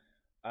ago.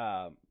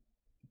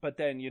 But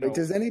then,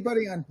 Does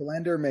anybody on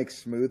Blender make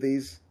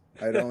smoothies?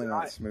 I'd only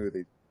want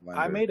smoothies. Blender.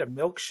 I made a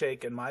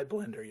milkshake in my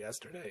blender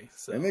yesterday.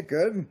 So. Isn't it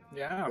good?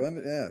 Yeah.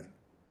 Blender, yeah.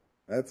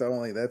 That's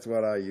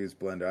what I use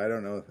Blender. I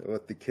don't know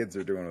what the kids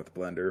are doing with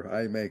Blender.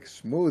 I make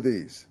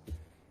smoothies.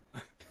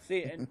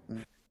 See, and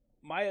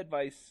my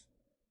advice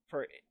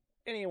for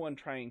anyone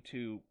trying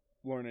to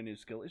learn a new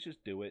skill is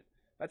just do it.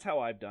 That's how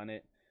I've done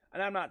it.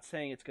 And I'm not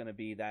saying it's going to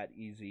be that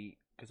easy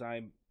because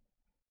I'm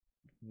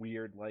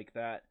weird like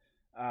that.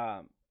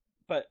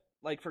 But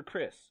like for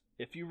Chris,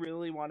 if you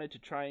really wanted to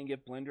try and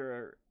give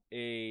Blender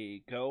a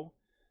go,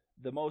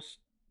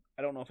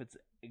 I don't know if it's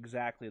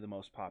exactly the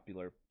most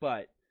popular,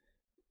 but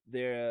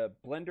the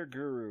Blender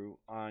Guru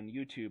on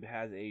YouTube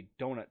has a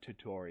donut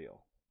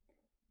tutorial.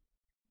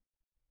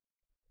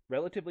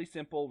 Relatively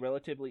simple,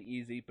 relatively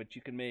easy, but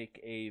you can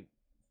make a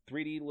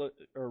 3D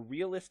or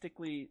realistic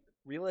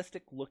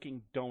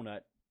looking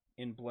donut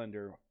in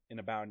Blender in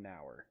about an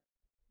hour.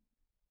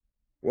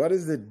 What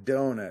is the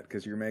donut?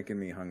 Because you're making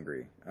me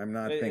hungry. I'm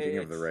not thinking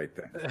of the right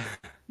thing.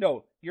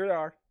 No, you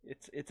are.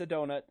 It's a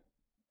donut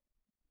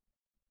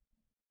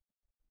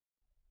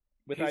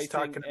with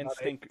icing and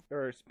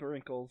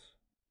sprinkles.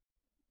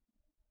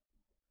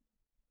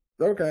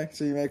 Okay,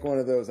 so you make one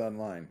of those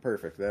online.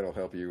 Perfect. That'll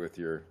help you with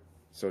your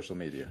social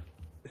media.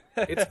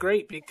 It's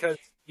great because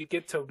you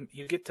get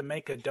to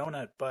make a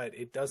donut, but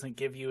it doesn't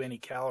give you any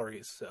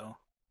calories. So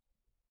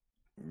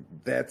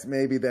that's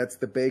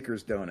the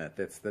baker's donut.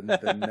 That's the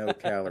no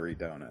calorie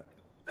donut.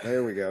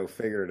 There we go.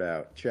 Figured it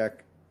out.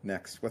 Check.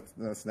 Next.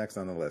 What's next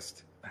on the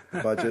list?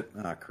 Budget.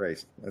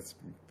 Christ.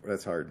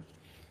 That's hard.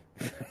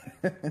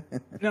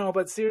 No,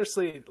 but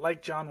seriously,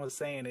 like John was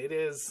saying,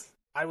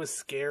 I was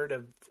scared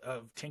of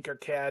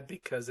Tinkercad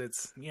because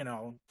it's,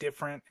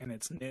 different and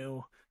it's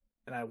new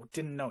and I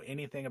didn't know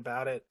anything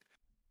about it.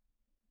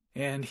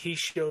 And he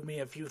showed me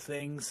a few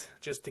things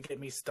just to get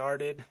me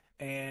started.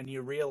 And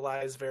you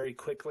realize very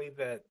quickly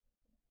that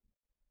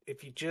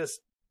if you just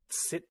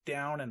sit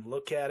down and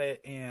look at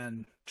it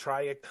and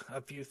try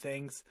a few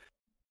things,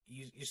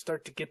 you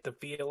start to get the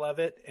feel of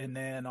it. And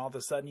then all of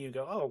a sudden you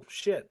go, oh,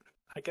 shit,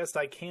 I guess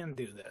I can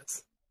do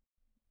this.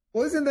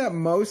 Well, isn't that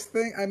most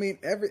thing? I mean,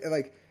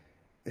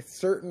 it's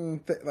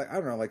certain, I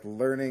don't know, like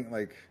learning,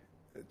 like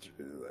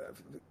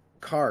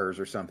cars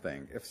or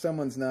something. If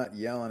someone's not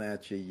yelling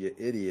at you, you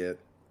idiot,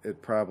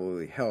 it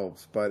probably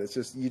helps. But it's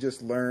just, you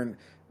just learn,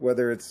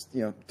 whether it's,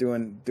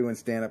 doing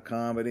stand-up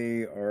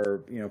comedy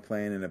or,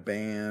 playing in a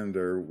band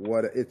or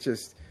what. It's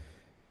just,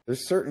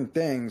 there's certain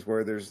things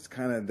where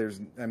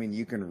I mean,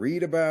 you can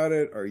read about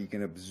it or you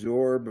can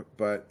absorb,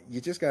 but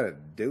you just got to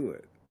do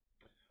it.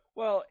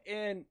 Well,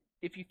 and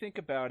if you think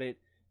about it,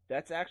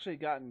 that's actually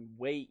gotten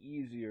way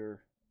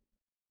easier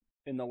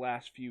in the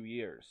last few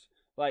years.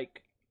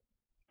 Like,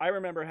 I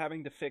remember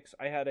having to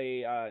I had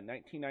a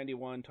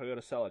 1991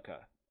 Toyota Celica,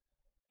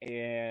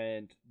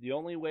 and the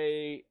only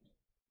way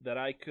that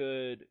I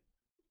could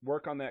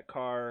work on that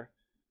car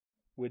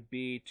would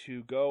be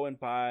to go and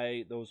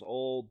buy those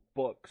old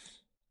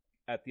books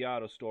at the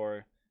auto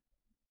store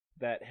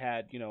that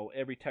had,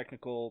 every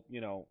technical,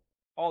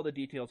 all the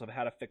details of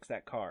how to fix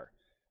that car.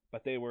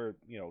 But they were,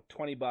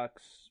 $20,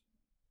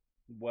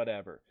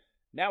 whatever.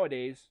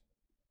 Nowadays,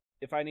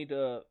 if I need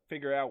to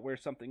figure out where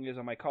something is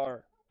on my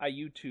car, I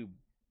YouTube,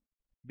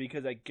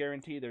 because I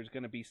guarantee there's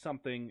going to be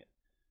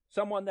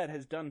someone that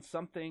has done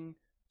something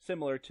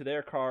similar to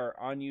their car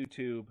on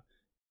YouTube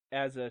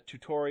as a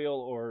tutorial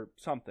or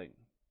something.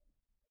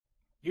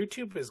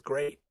 YouTube is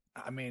great.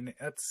 I mean,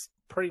 that's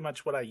pretty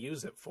much what I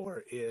use it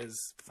for,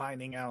 is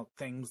finding out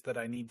things that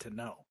I need to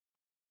know.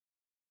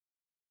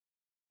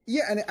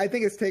 Yeah, and I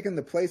think it's taken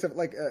the place of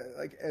like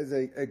as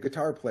a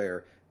guitar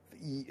player,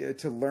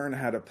 to learn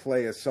how to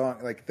play a song.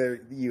 Like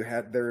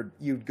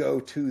you'd go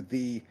to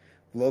the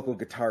local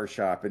guitar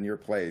shop in your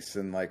place,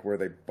 and like where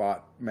they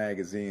bought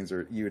magazines,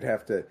 or you'd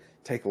have to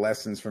take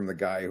lessons from the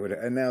guy who would.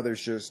 And now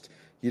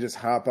you just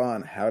hop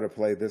on how to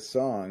play this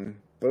song,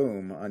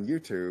 boom, on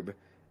YouTube,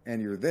 and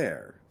you're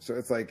there. So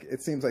it's like,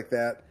 it seems like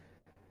that.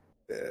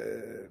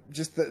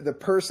 Just the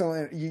personal,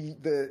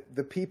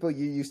 the people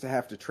you used to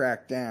have to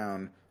track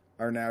down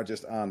are now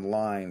just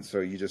online, so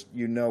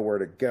you know where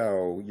to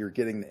go. You're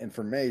getting the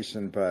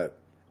information, but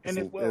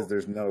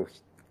there's no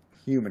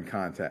human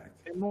contact.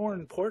 And more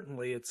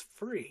importantly, it's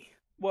free.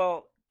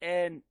 Well,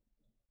 and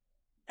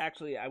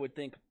actually, I would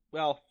think,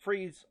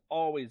 free's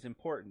always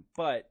important,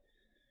 but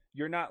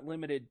you're not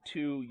limited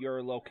to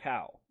your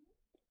locale.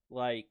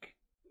 Like,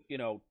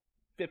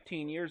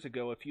 15 years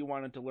ago, if you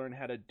wanted to learn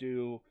how to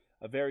do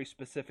a very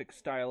specific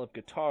style of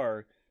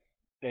guitar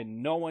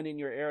and no one in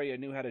your area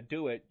knew how to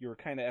do it, you were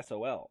kind of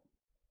SOL.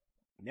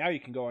 Now you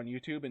can go on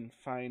YouTube and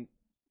find,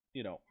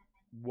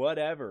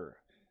 whatever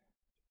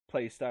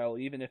play style,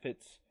 even if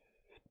it's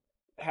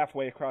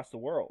halfway across the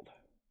world.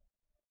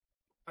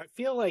 I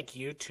feel like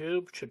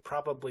YouTube should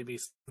probably be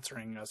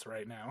censoring us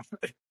right now.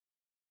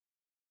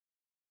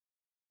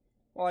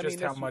 Well, I just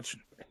mean, how much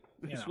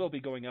this will be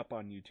going up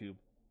on YouTube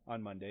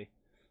on Monday.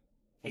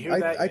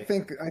 I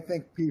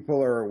think people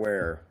are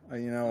aware.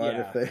 You know what?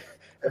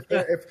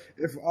 Yeah.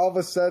 If all of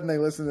a sudden they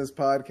listen to this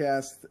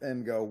podcast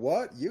and go,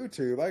 "What?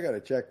 YouTube? I got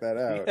to check that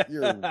out."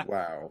 You're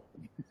wow.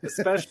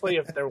 Especially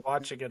if they're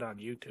watching it on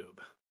YouTube.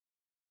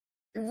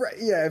 Right?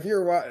 Yeah. If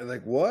you're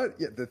like, what?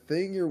 Yeah, the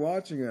thing you're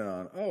watching it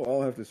on. Oh,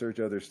 I'll have to search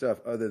other stuff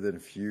other than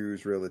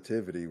Fuzed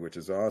Relativity, which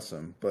is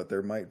awesome. But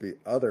there might be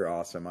other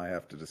awesome I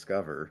have to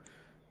discover.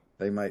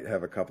 They might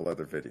have a couple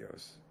other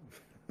videos.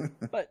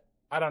 But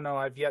I don't know.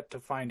 I've yet to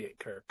find it,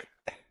 Kirk.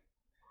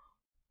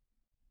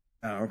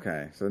 Oh,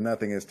 okay. So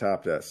nothing has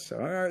topped us. So,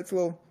 all right. So,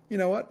 well, you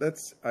know what?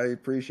 I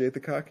appreciate the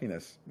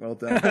cockiness. Well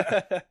done.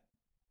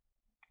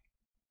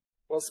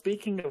 Well,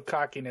 speaking of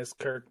cockiness,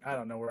 Kirk, I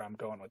don't know where I'm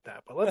going with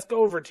that, but let's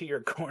go over to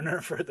your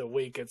corner for the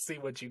week and see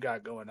what you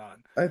got going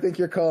on. I think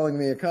you're calling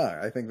me a cock.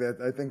 I think that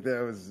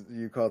was,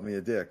 you called me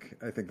a dick.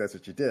 I think that's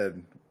what you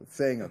did,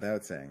 saying it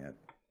without saying it.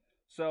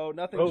 So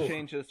nothing's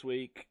changed this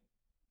week.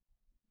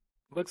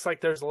 Looks like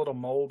there's a little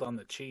mold on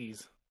the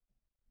cheese.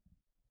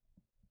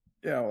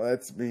 Yeah, well,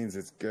 that means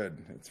it's good.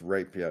 It's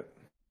ripe yet.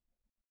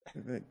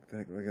 Look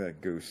at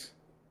that goose.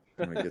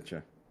 I'm going to get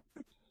you.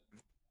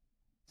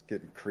 It's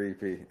getting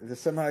creepy.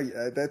 Somehow,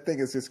 that thing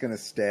is just going to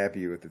stab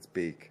you with its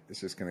beak.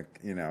 It's just going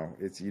to,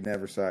 you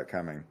never saw it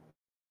coming.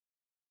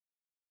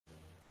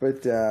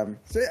 But, so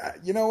yeah,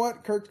 you know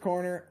what? Kirk's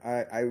Corner,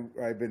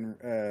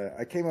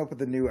 I came up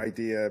with a new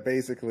idea.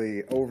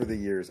 Basically, over the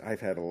years,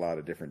 I've had a lot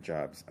of different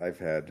jobs. I've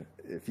had,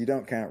 if you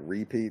don't count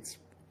repeats,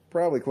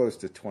 probably close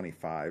to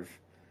 25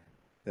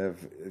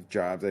 of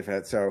jobs I've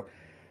had. So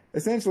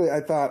essentially, I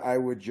thought I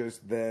would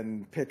just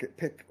then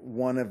pick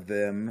one of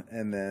them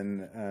and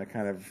then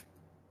kind of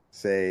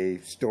say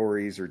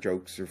stories or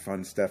jokes or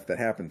fun stuff that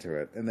happened to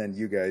it. And then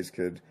you guys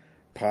could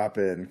pop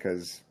in,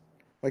 because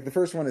like the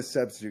first one is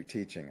substitute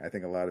teaching. I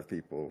think a lot of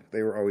people,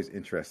 they were always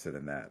interested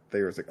in that.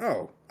 They were like,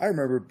 oh, I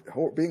remember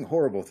being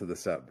horrible to the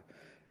sub.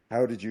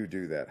 How did you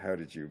do that? How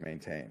did you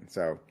maintain?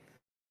 So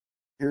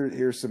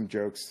here's some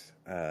jokes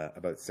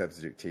about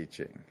substitute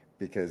teaching,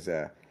 because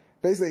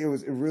basically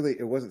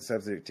it wasn't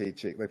substitute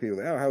teaching. Like people,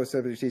 how was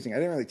substitute teaching? I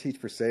didn't really teach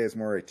per se. It's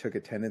more I took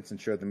attendance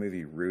and showed the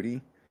movie Rudy.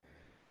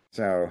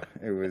 So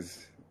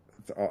it's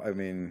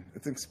an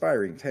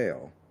inspiring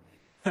tale.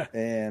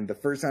 And the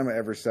first time I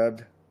ever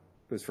subbed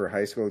was for a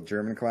high school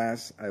German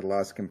class. I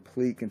lost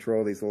complete control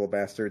of these little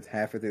bastards.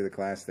 Halfway through the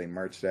class, they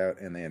marched out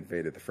and they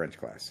invaded the French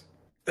class.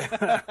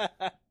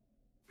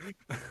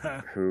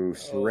 Who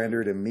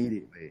surrendered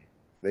immediately.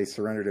 They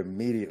surrendered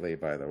immediately,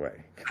 by the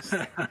way.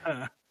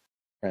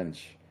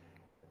 French.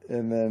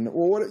 And then,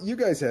 well, what you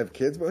guys have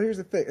kids? Well, here's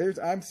the thing.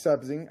 I'm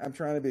subbing. I'm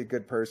trying to be a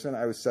good person.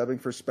 I was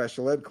subbing for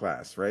special ed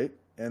class, right?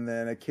 And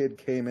then a kid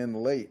came in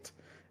late,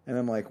 and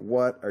I'm like,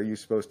 "What are you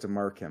supposed to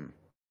mark him?"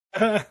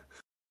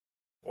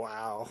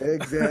 Wow.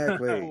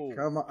 Exactly.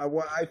 Come on.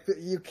 Well,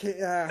 you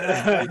can't.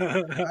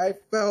 I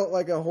felt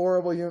like a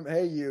horrible human.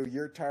 Hey,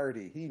 you're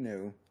tardy. He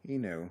knew.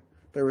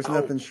 There was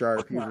nothing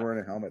sharp. He was wearing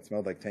a helmet.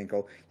 Smelled like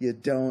tinkle. You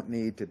don't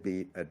need to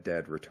beat a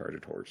dead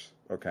retarded horse.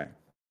 Okay.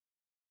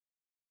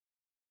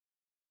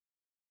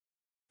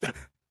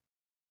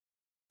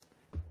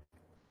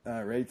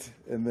 All right,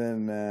 and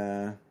then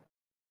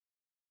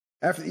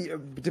after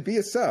to be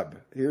a sub,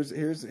 here's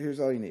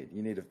all you need.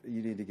 You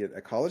need to get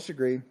a college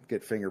degree,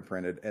 get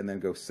fingerprinted, and then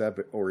go sub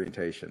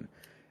orientation.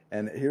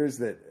 And here's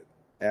that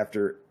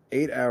after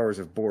 8 hours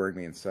of boring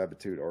me in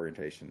substitute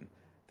orientation,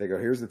 they go,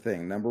 here's the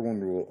thing. Number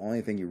one rule, only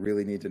thing you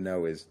really need to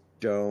know is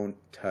don't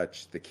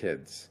touch the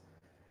kids.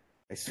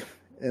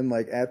 And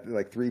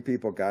after 3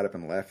 people got up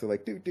and left, they're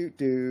like, do.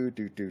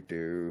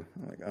 I'm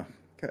like, oh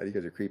God, you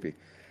guys are creepy.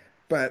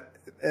 But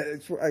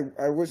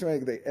I wish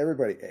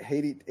everybody,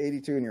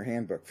 82 in your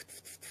handbook,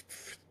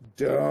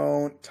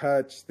 don't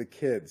touch the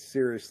kids.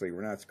 Seriously,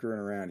 we're not screwing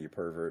around, you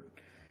pervert.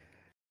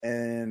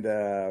 And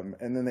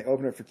then they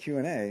opened it for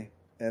Q&A,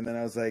 and then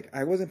I was like,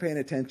 I wasn't paying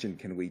attention.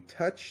 Can we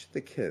touch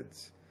the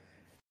kids?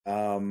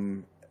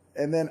 And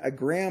then a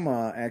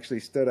grandma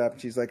actually stood up,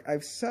 and she's like,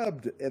 I've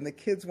subbed, and the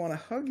kids want to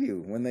hug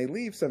you when they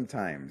leave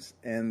sometimes.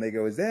 And they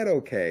go, is that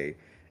okay?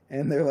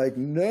 And they're like,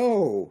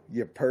 no,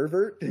 you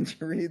pervert. Didn't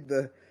you read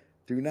the...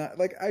 Do not,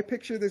 I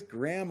picture this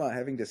grandma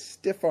having to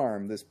stiff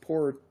arm this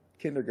poor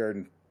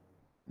kindergarten,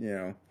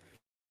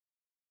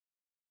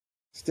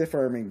 stiff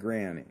arming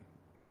granny.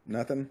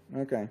 Nothing?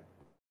 Okay.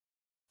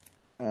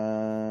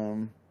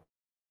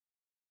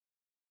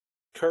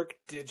 Kirk,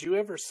 did you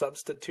ever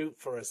substitute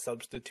for a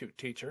substitute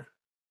teacher?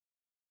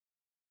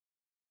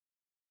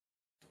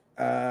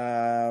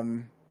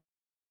 I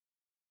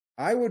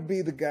would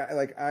be the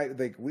guy,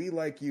 we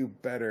like you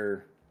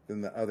better than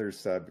the other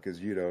sub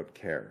because you don't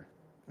care.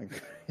 You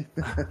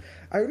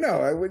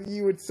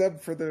would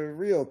sub for the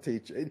real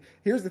teacher.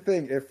 Here's the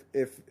thing: if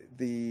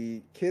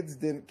the kids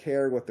didn't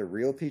care what the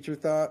real teacher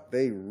thought,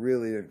 they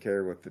really didn't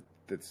care what the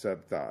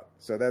sub thought.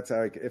 So that's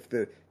how. If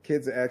the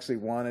kids actually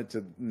wanted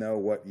to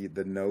know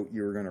the note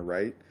you were going to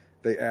write,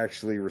 they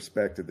actually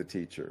respected the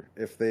teacher.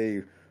 If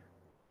they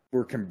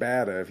were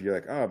combative, you're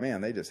like, oh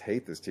man, they just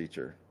hate this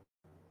teacher.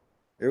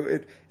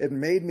 It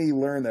made me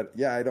learn that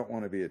I don't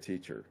want to be a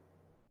teacher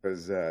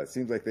because it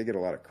seems like they get a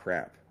lot of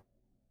crap.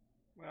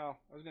 Well,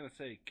 I was going to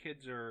say,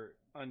 kids are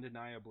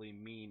undeniably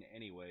mean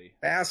anyway.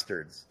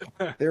 Bastards.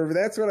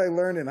 That's what I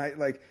learned, and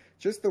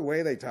just the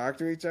way they talk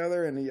to each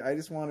other, and I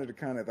just wanted to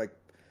kind of,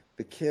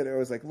 the kid, I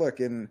was like, look,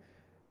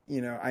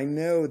 I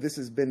know this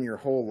has been your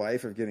whole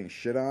life of getting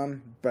shit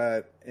on,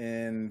 but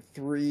in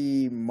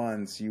 3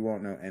 months, you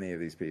won't know any of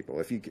these people.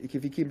 If you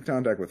keep in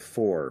contact with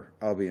 4,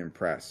 I'll be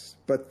impressed.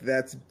 But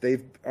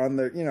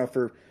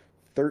for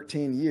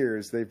 13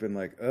 years, they've been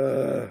like,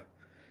 ugh.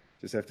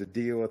 Just have to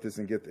deal with this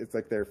and it's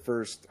like their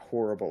first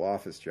horrible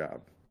office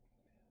job.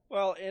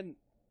 Well, and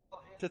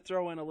to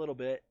throw in a little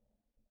bit,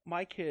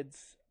 my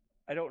kids,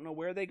 I don't know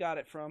where they got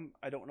it from.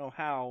 I don't know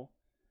how,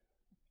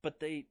 but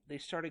they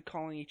started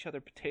calling each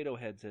other potato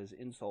heads as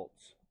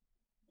insults.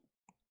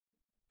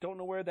 Don't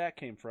know where that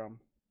came from.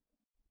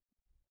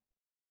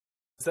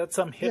 Is that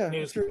some hip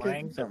news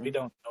slang that we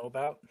don't know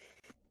about?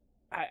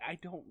 I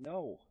don't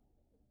know.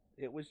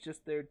 It was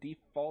just their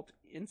default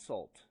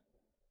insult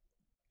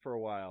for a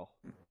while.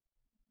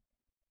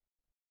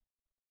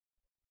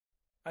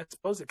 I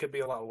suppose it could be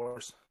a lot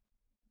worse.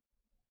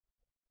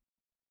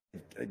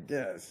 I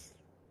guess.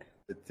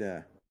 But,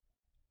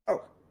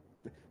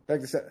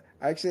 back to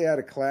I actually had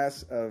a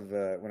class of,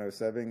 when I was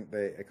subbing,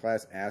 a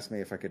class asked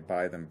me if I could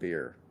buy them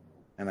beer.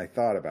 And I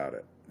thought about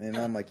it. And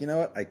I'm like, you know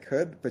what? I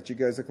could, but you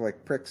guys look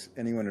like pricks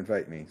and you wouldn't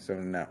invite me. So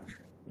no.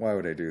 Why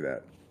would I do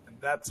that? And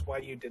that's why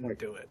you didn't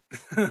do it.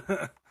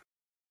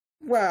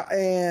 Well,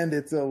 and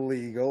it's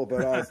illegal,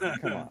 but also,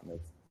 come on.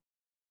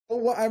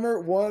 Well, I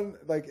remember one,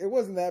 it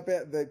wasn't that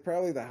bad.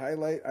 Probably the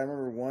highlight, I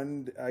remember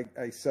one, I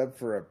subbed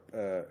for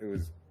it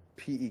was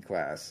PE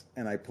class,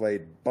 and I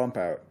played Bump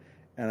Out,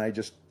 and I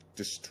just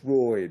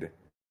destroyed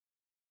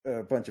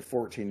a bunch of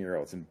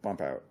 14-year-olds in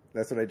Bump Out.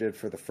 That's what I did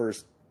for the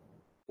first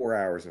 4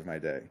 hours of my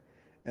day.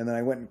 And then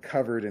I went and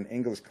covered in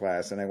English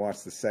class, and I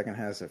watched the second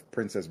half of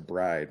Princess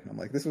Bride. I'm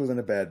like, this wasn't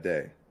a bad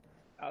day.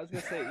 I was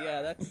going to say,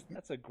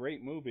 that's a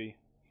great movie.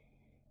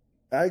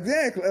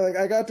 Exactly.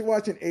 I got to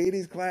watch an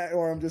 80s class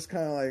where I'm just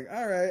kind of like,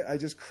 all right,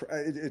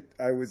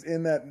 I was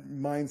in that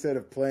mindset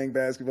of playing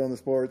basketball in the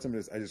sports.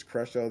 I just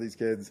crushed all these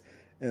kids.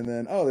 And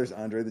then, there's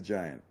Andre the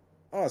Giant.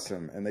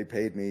 Awesome. And they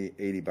paid me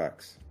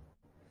 $80.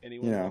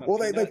 Anyone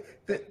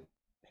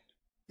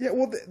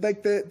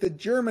the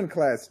German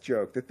class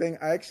joke, the thing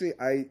I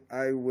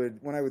would,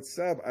 when I would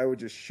sub, I would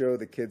just show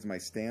the kids my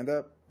stand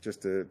up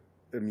just to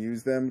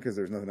amuse them because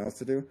there's nothing else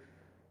to do.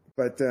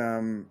 But,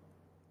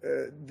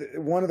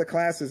 one of the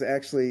classes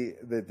actually,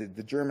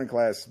 the German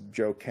class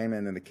joke came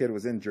in, and the kid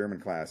was in German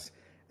class,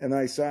 And then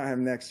I saw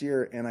him next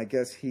year, and I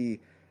guess he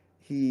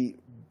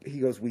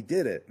goes, "We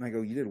did it." And I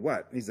go, "You did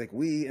what?" And he's like,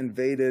 "We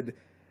invaded."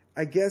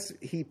 I guess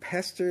he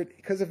pestered,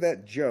 because of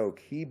that joke,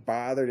 he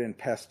bothered and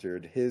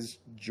pestered his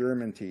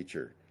German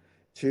teacher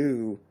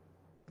to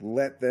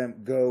let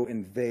them go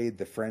invade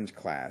the French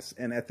class.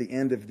 And at the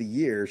end of the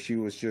year, she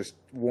was just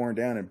worn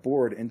down and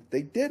bored, and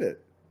they did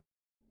it.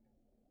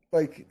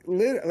 Like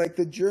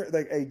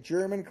a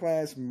German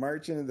class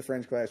marched into the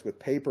French class with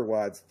paper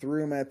wads,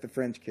 threw them at the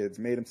French kids,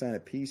 made them sign a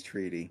peace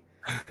treaty,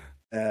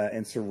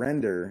 and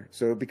surrender.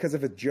 So because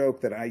of a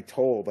joke that I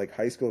told, like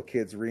high school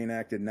kids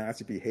reenacted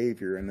Nazi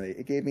behavior, and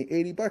it gave me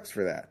 $80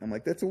 for that. I'm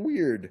like, that's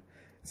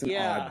it's an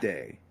odd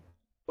day.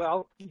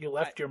 Well, you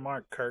left your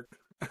mark, Kirk.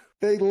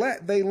 They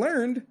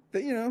learned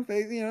that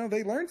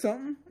they learned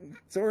something,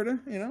 sort of,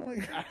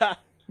 like. I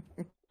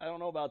don't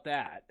know about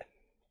that.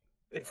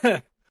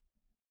 Yeah.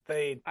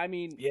 I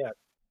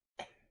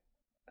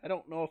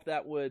don't know if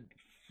that would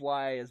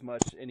fly as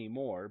much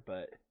anymore,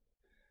 but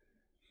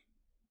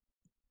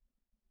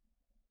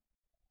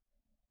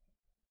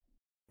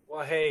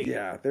well, hey.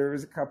 Yeah, there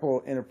was a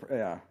couple.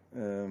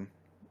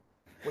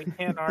 We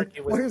can't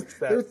argue with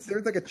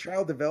there's like a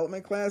child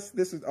development class.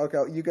 This is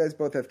okay. You guys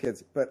both have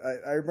kids, but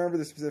I remember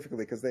this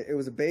specifically because it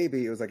was a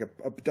baby. It was like a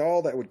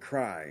doll that would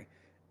cry,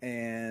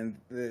 and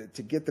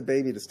to get the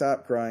baby to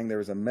stop crying, there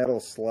was a metal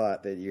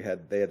slot that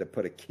they had to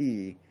put a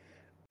key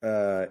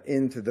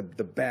into the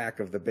back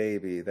of the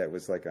baby. That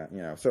was like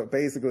So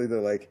basically, they're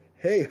like,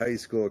 "Hey, high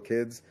school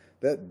kids,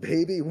 that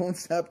baby won't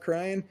stop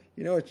crying.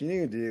 You know what you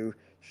need to do?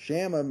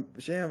 Shove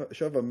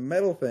a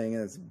metal thing in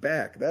its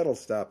back. That'll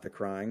stop the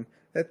crying."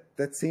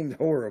 That seemed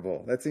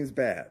horrible. That seems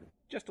bad.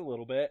 Just a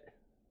little bit.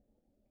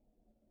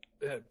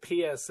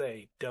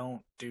 PSA: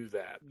 don't do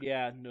that.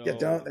 Yeah, no. Yeah,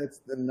 don't.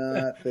 That's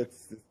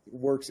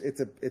works.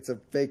 It's a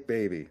fake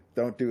baby.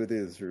 Don't do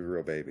this for a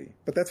real baby.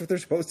 But that's what they're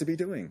supposed to be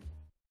doing.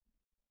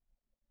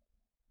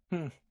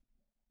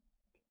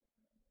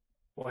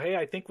 Well, hey,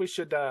 I think we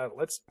should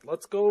let's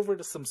go over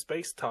to some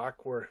space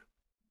talk. We're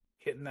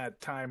hitting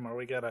that time where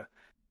we gotta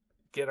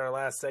get our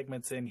last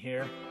segments in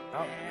here.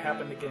 Oh, it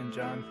happened again,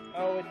 John.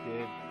 Oh, it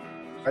did.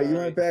 All right, you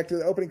went back to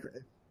the opening.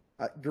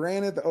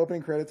 Granted, the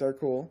opening credits are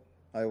cool.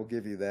 I will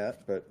give you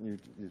that, but you...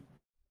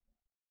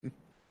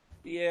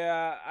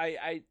 Yeah,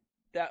 I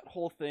that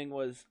whole thing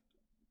was,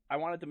 I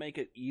wanted to make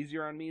it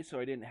easier on me so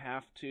I didn't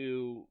have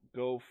to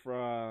go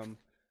from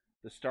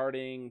the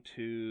starting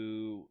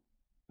to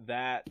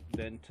that,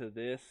 then to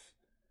this.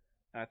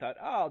 And I thought,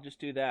 I'll just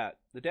do that.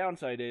 The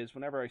downside is,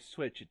 whenever I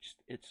switch,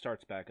 it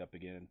starts back up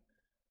again.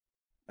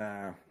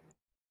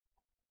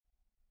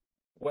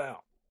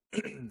 Well,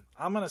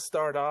 I'm going to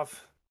start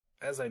off,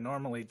 as I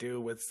normally do,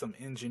 with some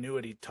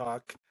ingenuity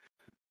talk.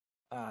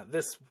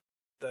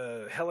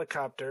 The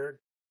helicopter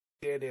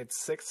did its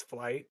sixth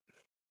flight,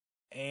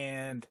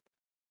 and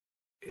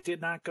it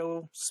did not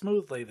go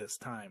smoothly this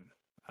time.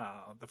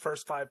 The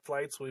first 5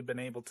 flights, we've been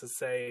able to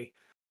say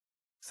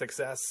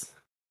success.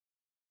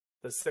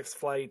 The sixth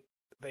flight,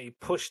 they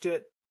pushed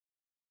it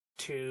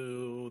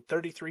to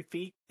 33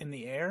 feet in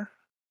the air,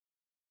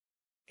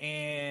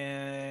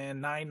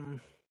 and 9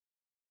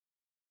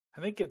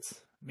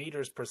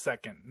 meters per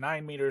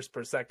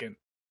second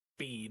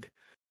speed,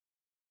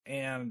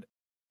 and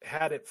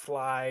had it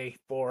fly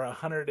for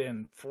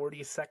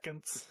 140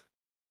 seconds,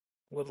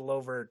 a little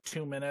over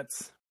 2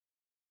 minutes,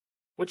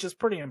 which is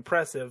pretty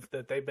impressive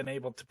that they've been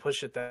able to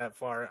push it that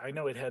far. I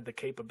know it had the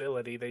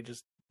capability, they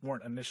just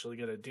weren't initially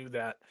going to do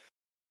that.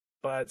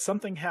 But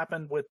something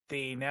happened with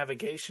the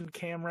navigation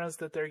cameras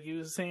that they're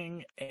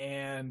using,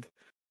 and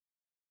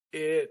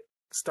it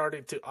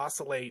started to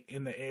oscillate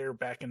in the air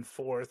back and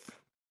forth.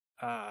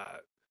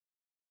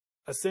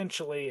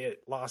 Essentially,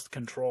 it lost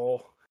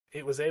control.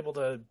 It was able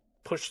to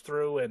push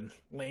through and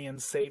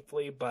land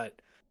safely,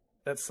 but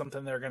that's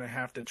something they're going to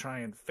have to try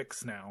and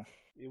fix now.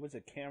 It was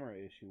a camera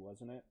issue,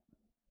 wasn't it?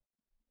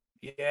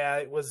 Yeah,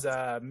 it was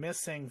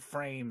missing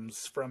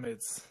frames from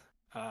its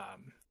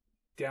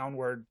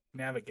downward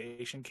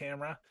navigation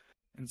camera.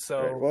 And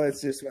so... Right. Well,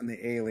 it's just when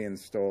the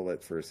aliens stole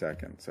it for a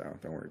second, so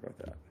don't worry about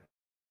that.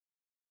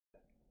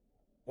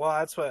 Well,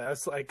 that's what I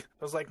was like.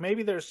 I was like,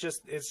 maybe it's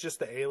just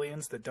the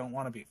aliens that don't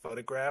want to be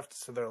photographed,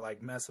 so they're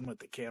like messing with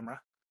the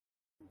camera.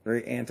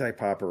 Very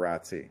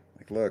anti-paparazzi.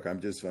 Like, look, I'm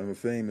a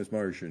famous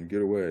Martian.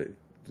 Get away.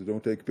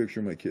 Don't take a picture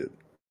of my kid.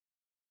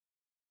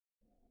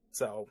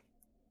 So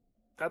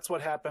that's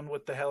what happened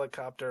with the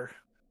helicopter,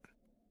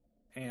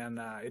 and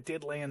it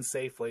did land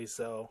safely.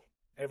 So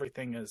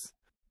everything is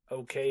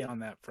okay on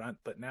that front.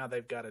 But now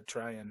they've got to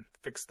try and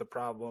fix the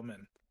problem.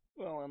 And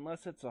well,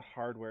 unless it's a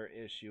hardware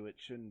issue, it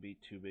shouldn't be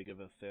too big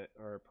of a fit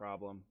or a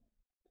problem.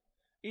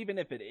 Even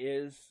if it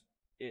is,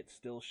 it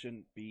still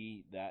shouldn't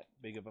be that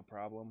big of a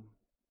problem.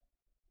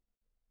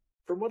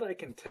 From what I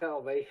can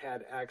tell, they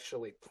had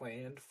actually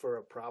planned for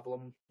a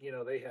problem. You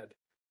know, they had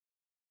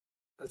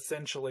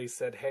essentially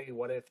said, hey,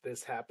 what if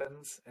this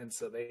happens? And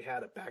so they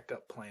had a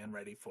backup plan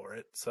ready for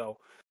it. So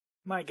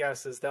My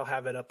guess is they'll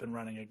have it up and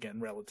running again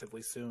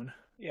relatively soon.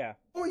 Yeah.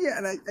 Oh yeah,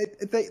 and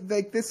they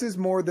this is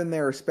more than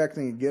they're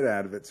expecting to get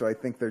out of it. So I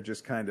think they're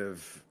just kind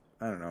of,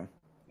 I don't know,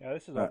 Yeah,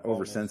 this is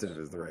oversensitive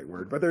is the right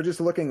word, but they're just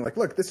looking like,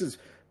 look, this is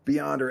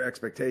beyond our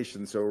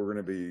expectations, so we're going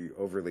to be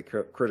overly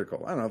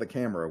critical. I don't know. The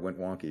camera went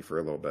wonky for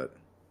a little bit.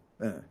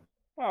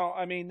 Well,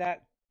 I mean,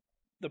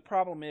 the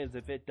problem is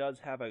if it does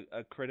have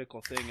a critical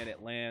thing and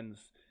it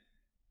lands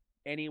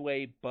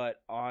anyway but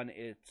on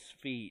its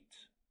feet,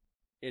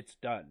 it's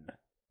done.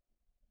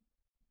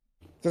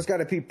 So it's got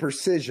to be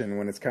precision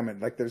when it's coming.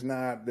 Like there's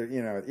not,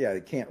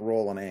 it can't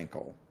roll an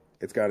ankle.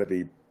 It's got to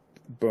be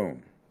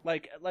boom.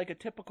 Like a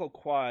typical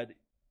quad.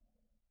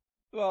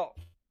 Well,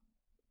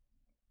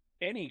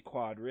 any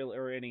quad really,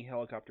 or any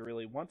helicopter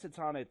really, once it's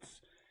on its,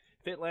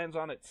 if it lands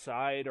on its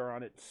side or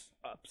on its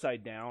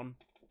upside down,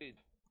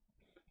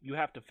 you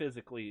have to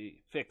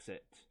physically fix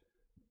it.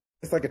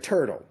 It's like a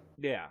turtle.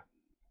 Yeah.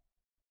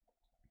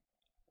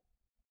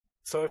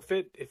 So if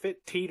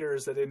it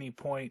teeters at any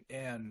point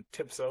and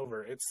tips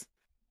over, it's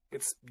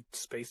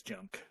space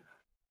junk.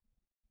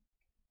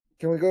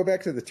 Can we go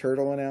back to the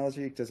turtle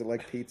analogy? Does it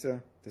like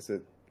pizza? Does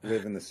it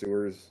live in the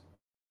sewers?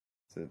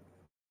 Is it?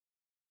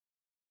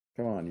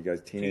 Come on, you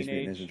guys, Teenage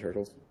Mutant Ninja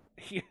Turtles.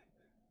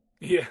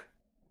 Yeah.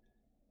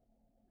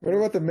 What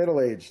about the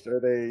middle-aged? Are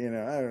they,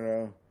 I don't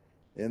know,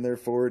 in their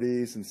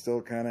 40s and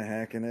still kind of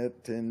hacking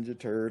it? Ninja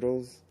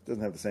Turtles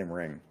doesn't have the same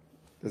ring.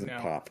 Doesn't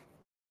pop.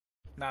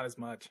 Not as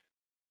much.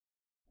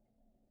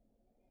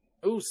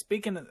 Ooh,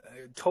 speaking of,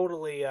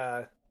 totally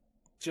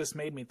just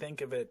made me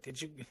think of it.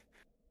 Did you,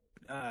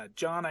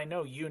 John, I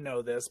know you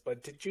know this,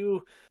 but did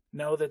you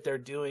know that they're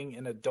doing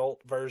an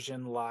adult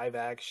version live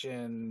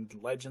action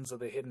Legends of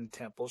the Hidden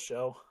Temple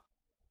show?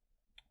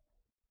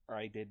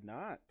 I did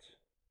not.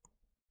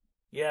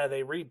 Yeah,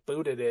 they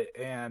rebooted it,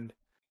 and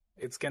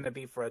it's going to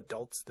be for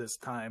adults this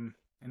time,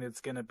 and it's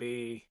going to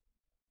be,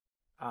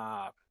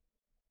 a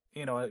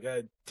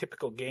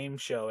typical game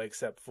show,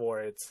 except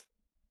for it's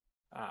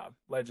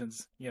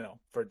Legends,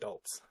 for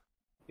adults.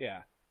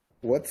 Yeah.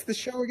 What's the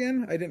show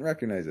again? I didn't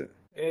recognize it.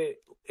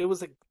 It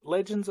was a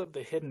Legends of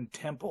the Hidden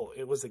Temple.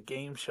 It was a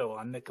game show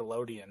on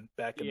Nickelodeon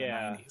back in the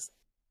 90s.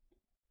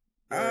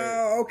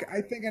 Oh, okay.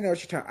 I think I know what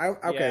you're talking.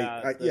 Okay,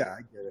 I get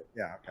it.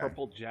 Yeah, okay.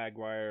 Purple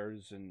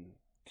jaguars and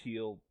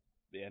teal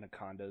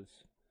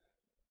anacondas.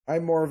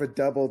 I'm more of a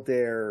double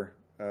dare.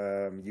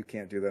 You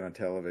can't do that on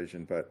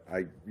television, but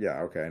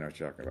okay, I know what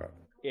you're talking about.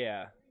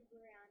 Yeah.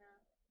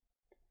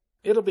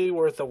 It'll be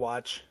worth a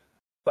watch.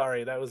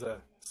 Sorry, that was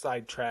a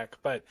sidetrack,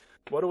 but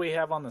what do we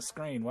have on the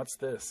screen? What's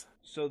this?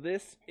 So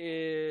this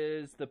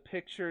is the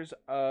pictures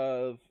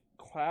of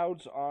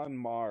clouds on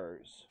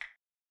Mars.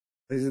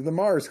 These are the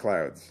Mars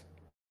clouds.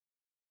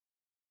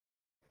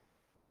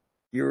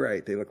 You're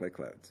right. They look like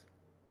clouds.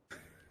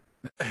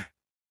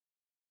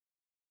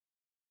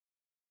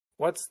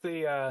 What's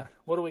the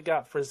what do we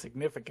got for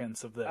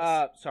significance of this?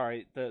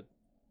 Sorry, the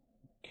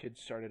kids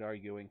started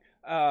arguing.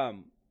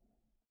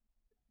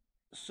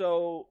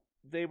 So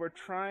they were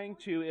trying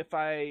to, if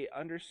I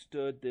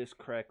understood this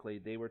correctly,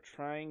 they were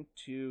trying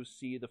to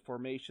see the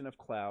formation of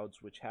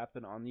clouds which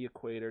happen on the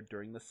equator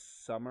during the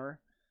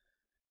summer,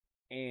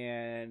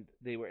 and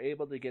they were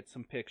able to get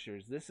some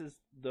pictures. This is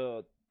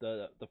the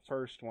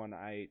first one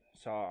I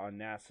saw on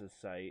NASA's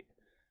site.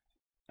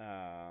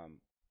 Let's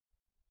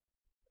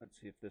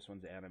see if this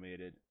one's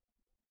animated.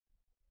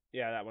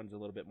 Yeah, that one's a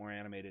little bit more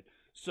animated.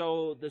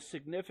 So the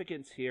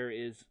significance here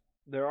is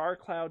there are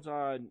clouds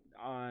on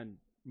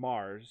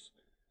Mars,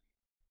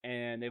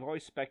 and they've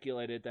always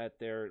speculated that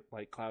they're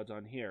like clouds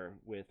on here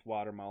with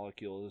water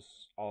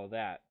molecules, all of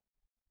that.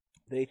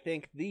 They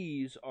think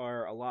these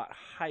are a lot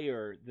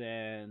higher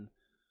than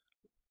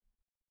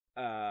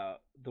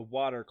the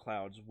water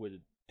clouds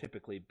would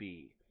typically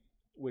be,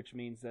 which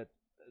means that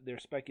they're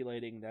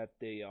speculating that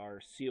they are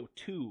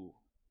CO2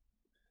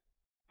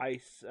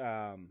 ice.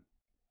 I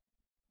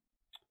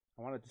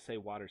wanted to say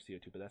water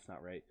CO2, but that's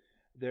not right.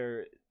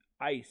 They're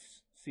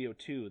ice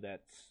CO2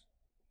 that's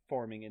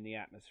forming in the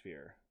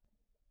atmosphere.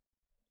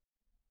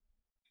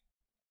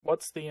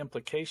 What's the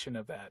implication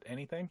of that?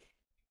 Anything?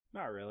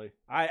 Not really.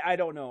 I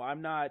don't know.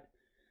 I'm not,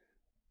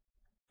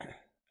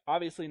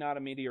 obviously not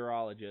a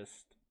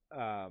meteorologist.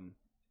 I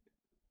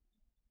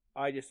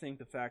just think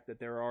the fact that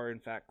there are in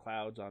fact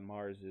clouds on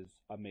Mars is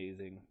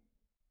amazing,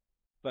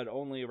 but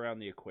only around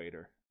the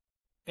equator.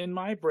 In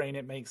my brain,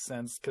 it makes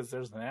sense because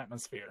there's an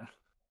atmosphere.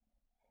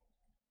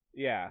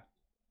 Yeah.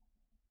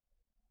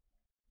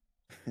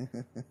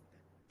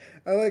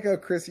 I like how,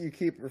 Chris, you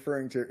keep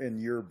referring to in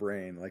your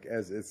brain like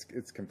as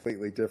it's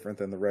completely different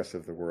than the rest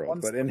of the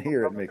world. But in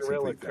here, it makes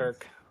complete sense.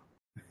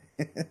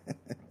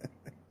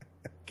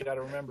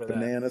 Gotta remember that.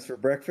 Bananas for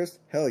breakfast?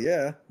 Hell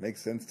yeah.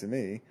 Makes sense to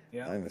me.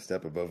 Yeah. I'm a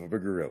step above a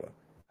gorilla.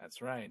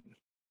 That's right.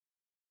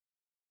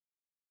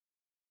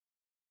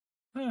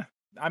 Huh.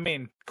 I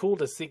mean, cool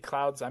to see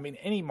clouds. I mean,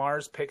 any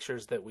Mars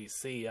pictures that we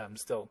see, I'm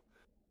still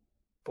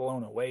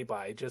blown away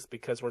by just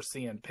because we're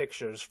seeing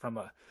pictures from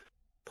a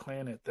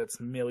planet that's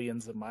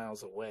millions of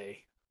miles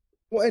away.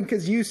 Well, and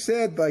because you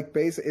said like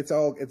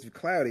it's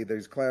cloudy.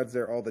 There's clouds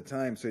there all the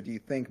time. So do you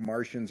think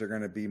Martians are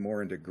going to be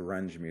more into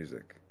grunge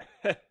music?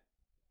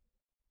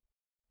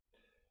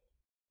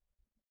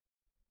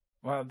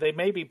 Well, they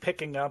may be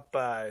picking up,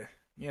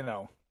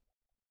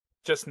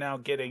 just now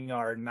getting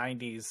our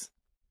 90s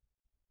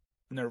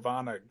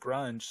Nirvana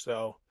grunge,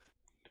 so...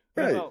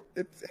 Right. Well,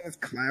 It's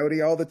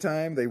cloudy all the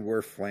time. They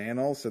wear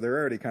flannel, so they're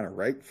already kind of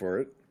ripe for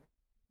it.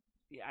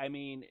 I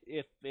mean,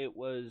 if it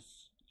was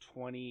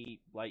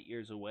 20 light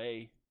years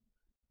away,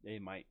 they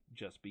might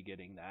just be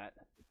getting that.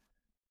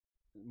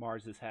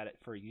 Mars has had it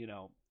for,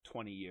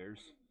 20 years.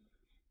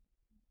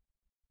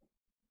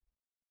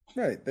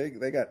 Right.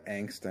 They got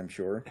angst, I'm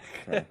sure.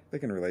 So they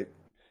can relate.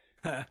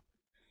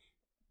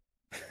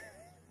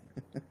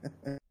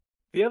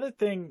 The other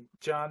thing,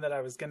 John, that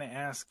I was going to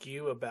ask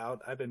you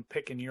about, I've been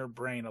picking your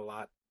brain a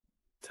lot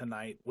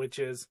tonight, which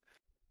is,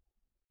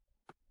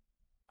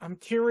 I'm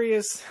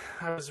curious,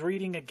 I was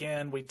reading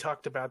again, we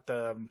talked about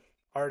the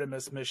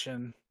Artemis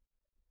mission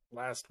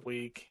last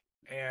week,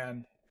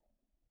 and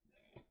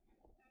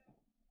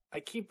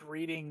I keep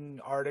reading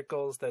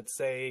articles that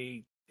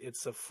say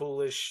it's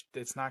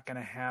not going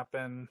to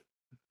happen,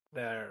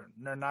 they're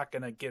not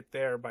going to get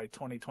there by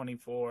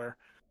 2024.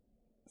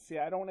 See,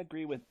 I don't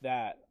agree with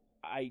that.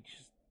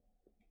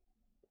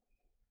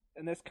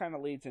 And this kind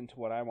of leads into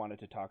what I wanted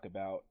to talk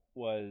about,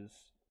 was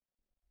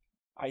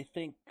I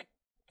think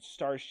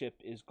Starship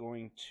is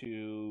going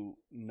to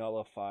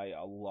nullify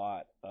a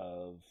lot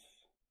of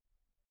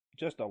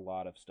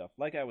stuff,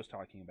 like I was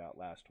talking about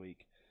last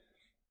week.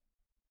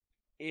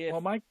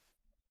 Well,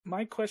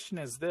 my question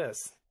is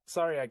this.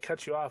 Sorry I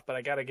cut you off, but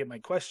I got to get my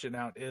question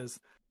out, is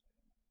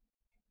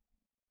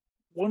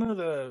one of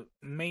the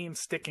main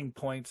sticking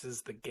points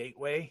is the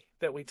gateway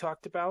that we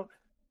talked about.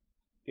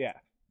 Yeah.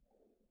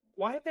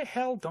 Why the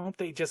hell don't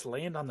they just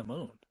land on the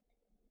moon?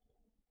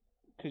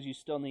 Because you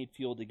still need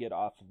fuel to get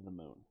off of the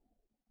moon.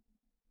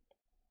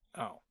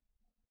 Oh.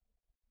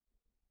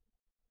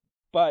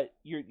 But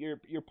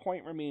your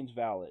point remains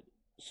valid.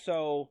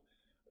 So,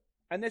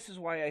 and this is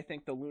why I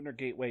think the Lunar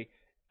Gateway,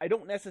 I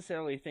don't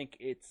necessarily think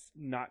it's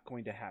not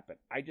going to happen.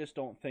 I just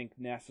don't think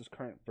NASA's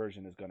current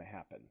version is going to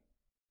happen.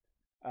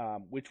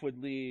 Which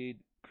would lead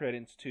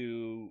credence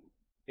to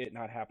it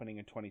not happening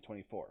in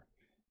 2024.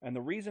 And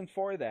the reason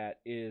for that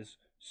is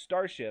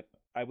Starship,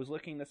 I was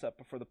looking this up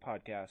before the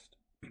podcast,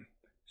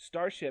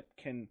 Starship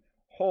can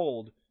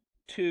hold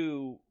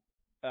two,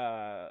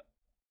 I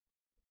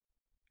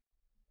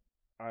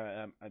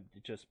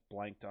just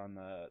blanked on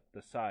the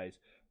size,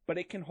 but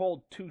it can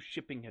hold 2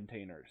 shipping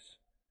containers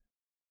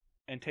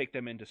and take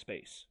them into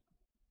space,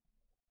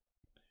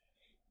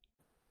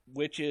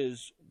 which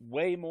is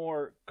way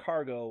more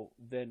cargo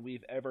than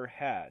we've ever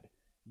had.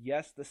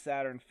 Yes, the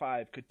Saturn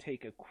V could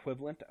take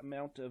equivalent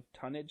amount of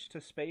tonnage to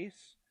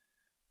space,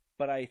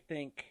 but I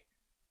think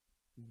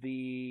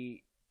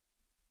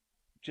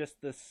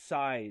just the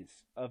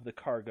size of the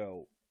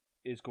cargo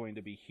is going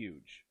to be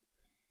huge.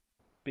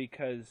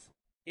 Because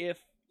if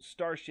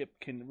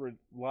Starship can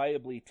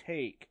reliably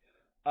take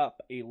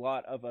up a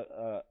lot of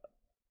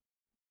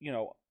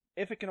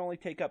if it can only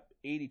take up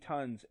 80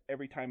 tons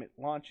every time it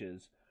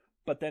launches,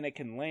 but then it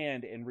can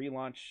land and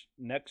relaunch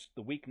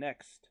the week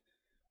next,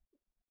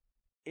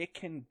 it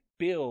can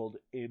build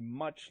a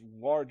much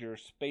larger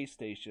space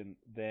station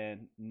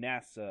than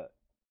NASA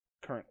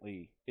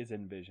currently is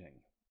envisioning.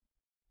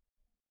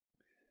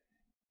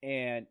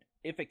 And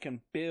if it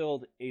can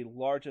build a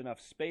large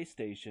enough space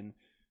station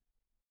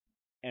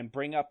and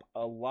bring up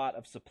a lot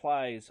of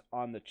supplies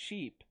on the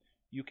cheap,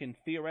 you can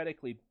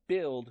theoretically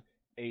build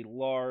a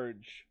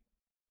large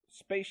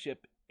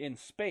spaceship in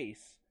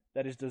space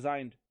that is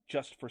designed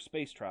just for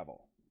space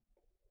travel,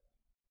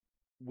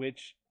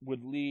 which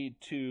would lead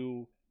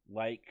to,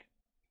 like,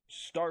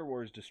 Star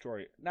Wars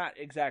destroyer. Not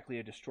exactly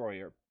a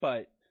destroyer,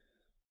 but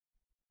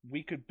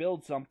we could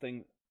build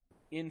something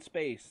in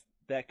space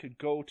that could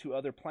go to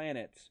other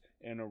planets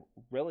in a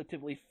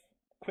relatively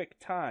quick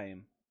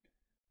time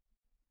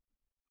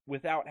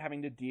without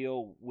having to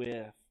deal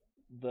with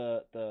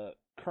the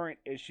current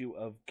issue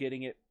of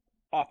getting it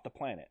off the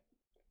planet.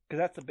 Because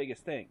that's the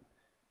biggest thing.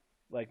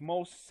 Like,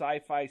 most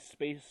sci-fi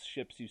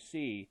spaceships you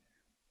see,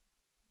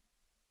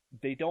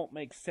 they don't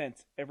make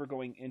sense ever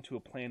going into a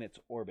planet's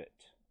orbit.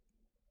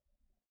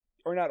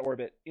 Or not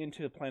orbit,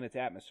 into the planet's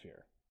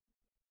atmosphere.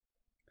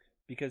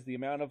 Because the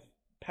amount of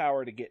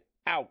power to get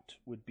out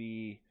would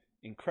be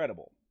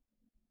incredible.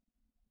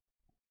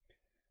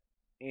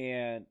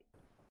 And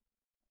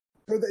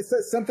So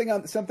something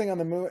on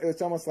the moon.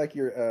 It's almost like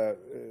you're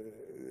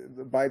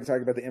Biden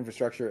talking about the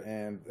infrastructure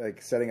and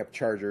like setting up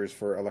chargers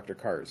for electric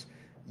cars.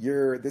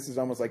 This is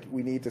almost like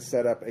we need to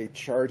set up a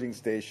charging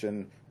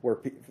station where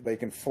they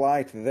can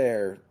fly to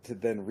there to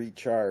then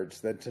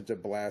recharge, then to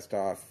blast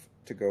off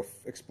to go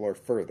explore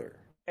further.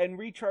 And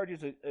recharge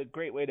is a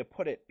great way to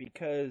put it,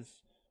 because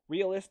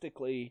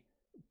realistically,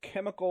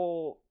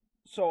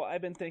 so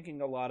I've been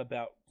thinking a lot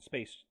about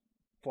space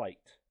flight,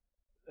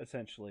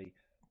 essentially,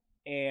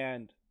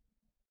 and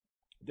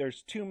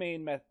there's two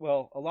main a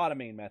lot of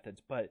main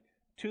methods, but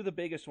two of the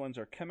biggest ones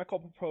are chemical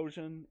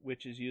propulsion,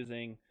 which is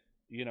using,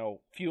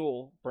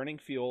 fuel, burning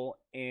fuel,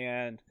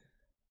 and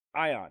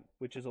ion,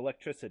 which is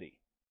electricity.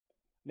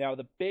 Now,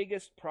 the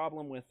biggest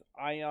problem with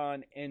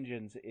ion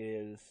engines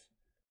is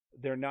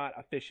they're not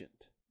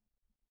efficient.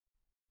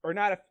 Or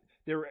not,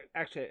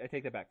 I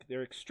take that back.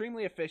 They're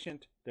extremely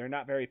efficient. They're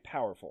not very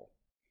powerful.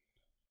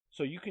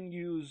 So you can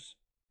use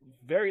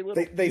very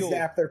little fuel. They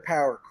zap their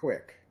power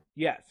quick.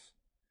 Yes.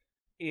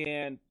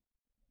 And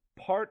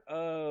part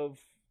of,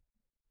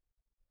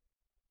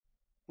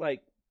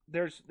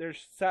 there's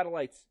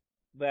satellites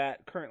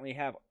that currently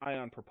have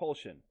ion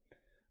propulsion.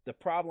 The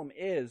problem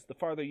is, the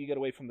farther you get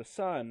away from the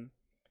sun,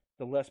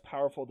 the less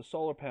powerful the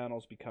solar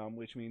panels become,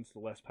 which means the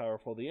less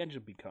powerful the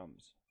engine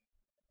becomes.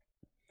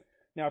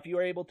 Now, if you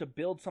are able to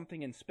build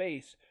something in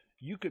space,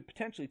 you could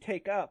potentially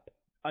take up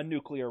a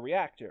nuclear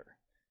reactor,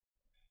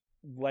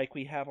 like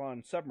we have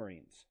on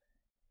submarines,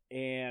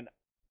 and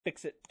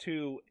fix it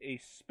to a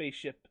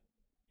spaceship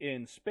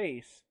in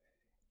space,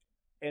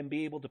 and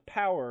be able to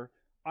power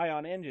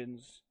ion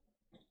engines,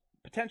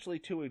 potentially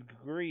to a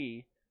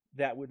degree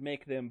that would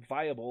make them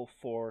viable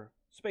for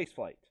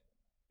spaceflight.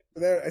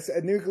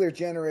 A nuclear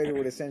generator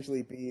would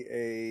essentially be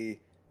a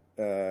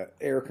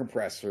air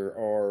compressor,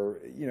 or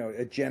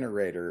a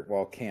generator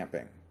while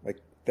camping.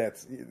 Like,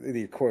 that's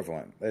the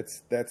equivalent.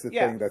 That's the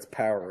thing that's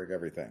powering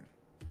everything.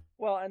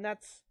 Well, and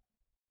that's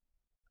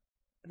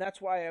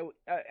why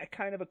I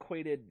kind of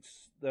equated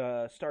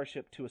the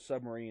Starship to a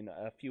submarine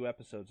a few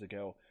episodes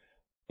ago.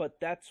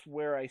 But that's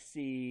where I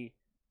see,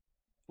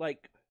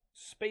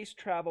 space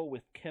travel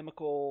with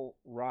chemical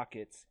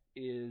rockets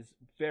is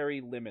very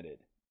limited.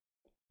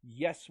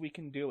 Yes, we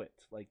can do it.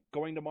 Like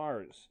going to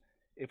Mars.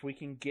 If we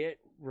can get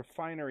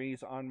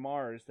refineries on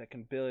Mars that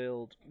can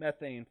build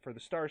methane for the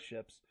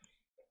starships,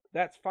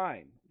 that's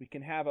fine. We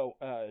can have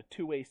a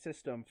two-way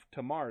system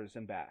to Mars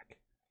and back.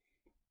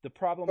 The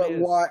problem is...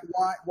 But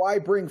why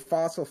bring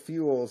fossil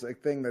fuels, a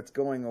thing that's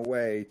going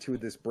away, to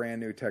this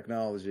brand new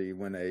technology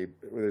when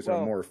there's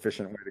a more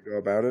efficient way to go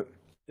about it?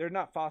 They're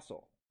not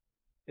fossil.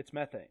 It's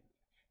methane.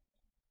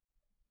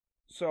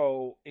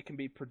 So it can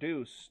be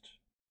produced,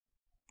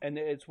 and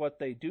it's what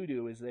they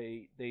do is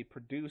they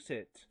produce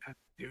it.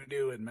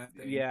 Do and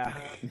methane. Yeah.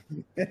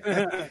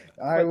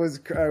 I was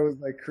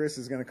like, Chris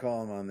is going to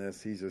call him on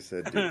this. He just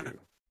said do.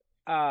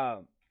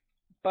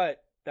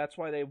 But that's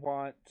why they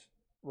want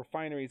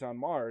refineries on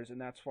Mars, and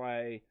that's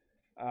why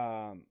I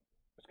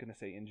was going to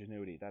say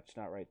Ingenuity. That's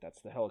not right. That's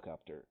the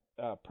helicopter.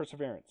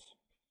 Perseverance.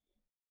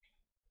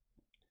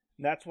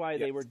 And that's why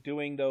they were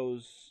doing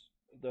those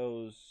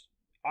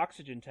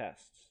oxygen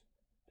tests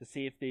to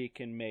see if they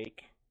can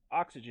make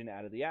oxygen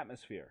out of the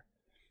atmosphere.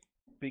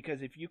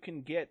 Because if you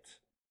can get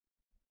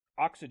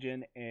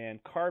oxygen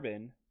and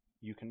carbon,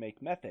 you can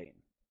make methane.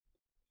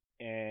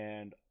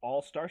 And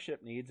all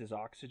Starship needs is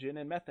oxygen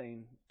and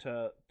methane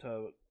to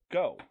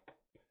go.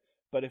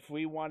 But if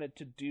we wanted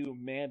to do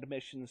manned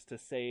missions to,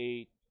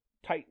 say,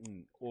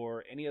 Titan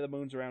or any of the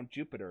moons around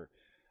Jupiter,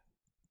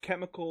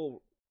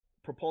 chemical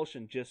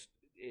propulsion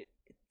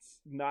it's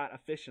not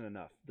efficient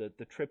enough.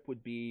 The trip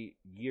would be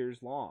years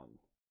long.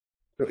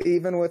 So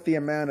even with the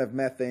amount of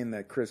methane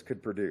that Chris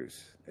could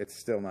produce, it's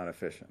still not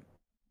efficient.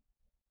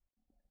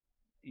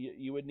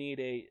 You would need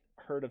a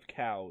herd of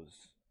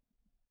cows,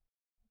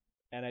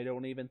 and I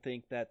don't even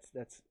think that's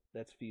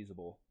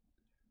feasible.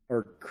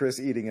 Or Chris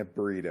eating a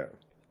burrito,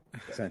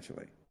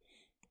 essentially.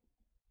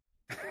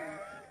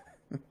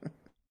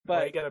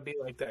 But you gotta be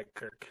like that,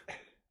 Kirk.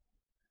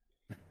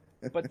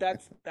 But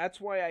that's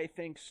why I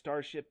think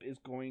Starship is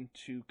going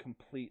to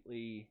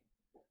completely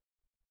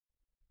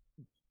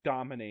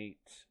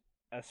dominate,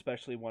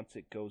 especially once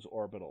it goes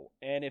orbital.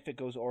 And if it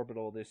goes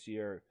orbital this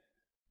year,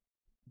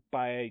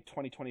 by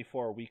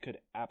 2024, we could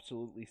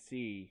absolutely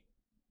see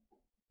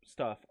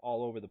stuff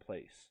all over the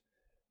place.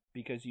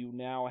 Because you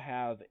now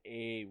have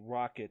a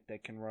rocket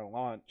that can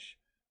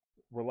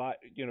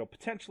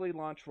potentially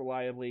launch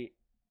reliably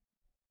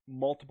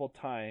multiple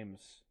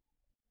times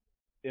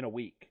in a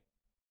week.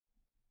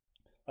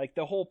 Like,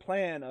 the whole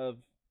plan of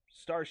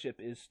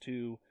Starship is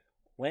to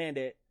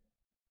land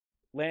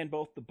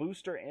both the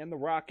booster and the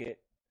rocket,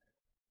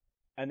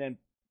 and then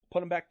put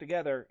them back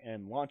together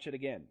and launch it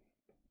again.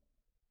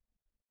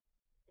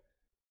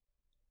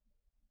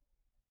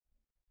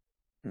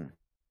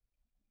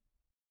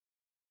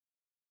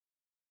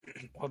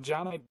 Well,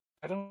 John,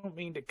 I don't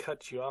mean to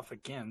cut you off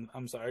again.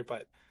 I'm sorry,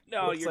 but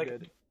no, you're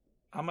good.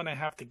 I'm gonna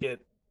have to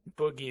get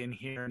Boogie in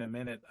here in a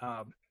minute.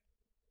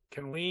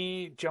 Can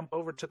we jump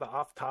over to the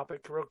off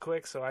topic real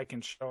quick so I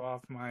can show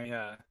off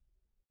my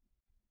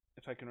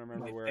if I can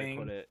remember where I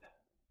put it.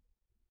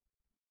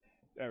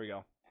 There we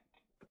go.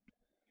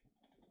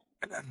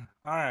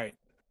 All right.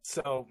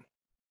 So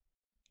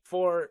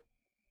for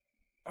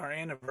our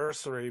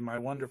anniversary, my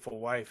wonderful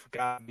wife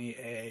got me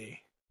a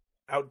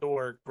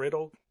outdoor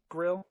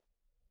grill.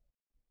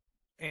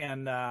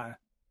 And I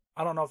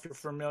don't know if you're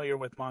familiar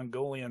with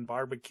Mongolian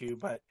barbecue,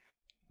 but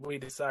we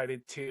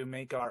decided to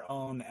make our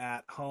own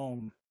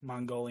at-home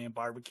Mongolian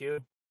barbecue.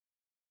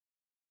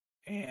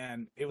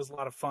 And it was a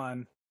lot of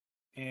fun.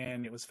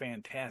 and it was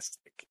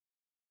fantastic.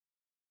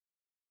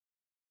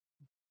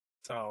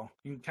 So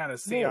you can kind of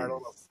see our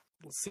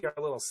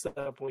little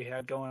setup we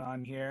had going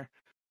on here,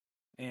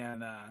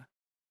 and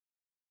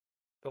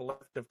the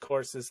left, of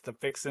course, is the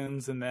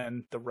fixins, and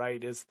then the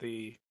right is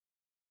the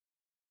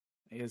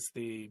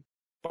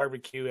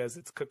barbecue as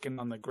it's cooking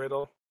on the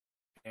griddle,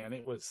 and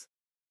it was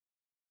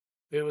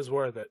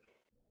worth it.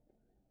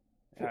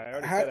 Yeah, I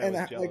already said I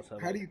was jealous of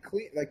how it. do you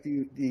clean? Like,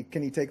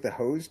 can you take the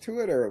hose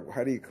to it, or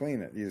how do you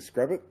clean it? You just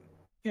scrub it?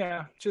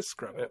 Yeah, just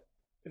scrub it.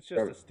 It's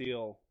just a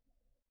steel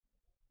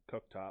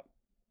cooktop.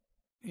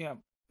 Yeah,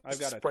 I've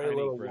got a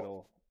tiny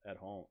griddle at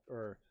home,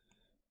 or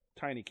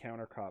tiny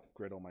countertop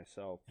griddle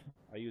myself.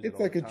 I use it It's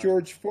all like the a time.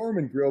 George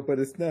Foreman grill, but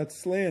it's not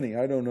slanty.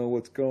 I don't know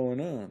what's going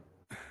on.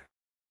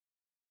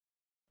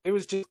 it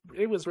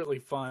was really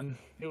fun.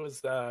 It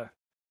was I'm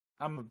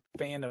a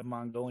fan of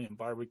Mongolian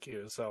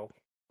barbecue, so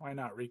why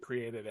not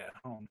recreate it at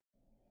home?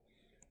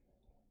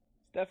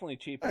 It's definitely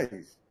cheaper.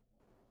 Nice.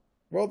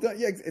 Well done.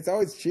 Yeah, it's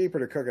always cheaper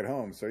to cook at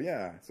home. So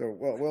yeah. So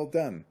well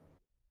done.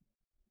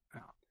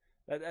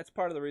 That's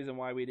part of the reason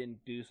why we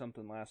didn't do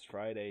something last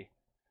Friday.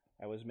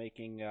 I was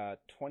making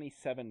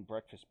 27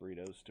 breakfast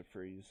burritos to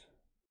freeze.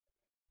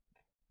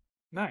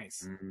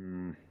 Nice.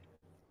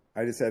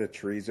 I just had a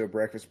chorizo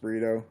breakfast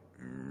burrito.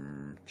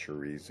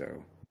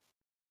 Chorizo.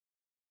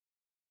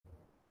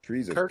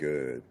 Chorizo's Kirk?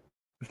 good.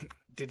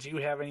 Did you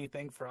have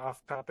anything for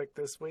off topic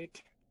this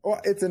week? Well,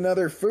 it's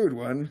another food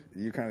one.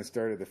 You kind of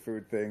started the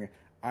food thing.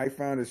 I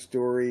found a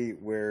story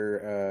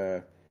where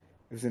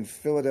it was in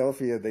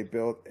Philadelphia. They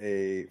built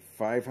a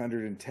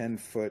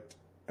 510-foot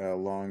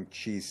long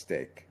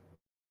cheesesteak.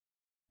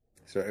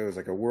 So it was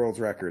like a world's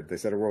record. They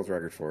set a world's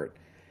record for it.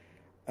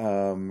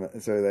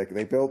 So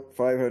they built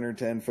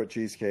 510-foot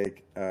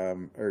cheesecake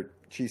or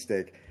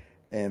cheesesteak,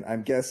 and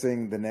I'm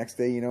guessing the next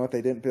day, you know what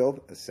they didn't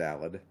build? A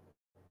salad.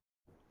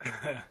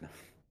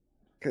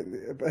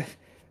 But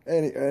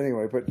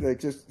anyway, but like,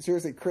 just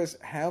seriously, Chris,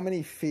 how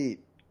many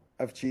feet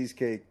of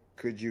cheesecake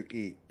could you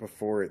eat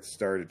before it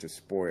started to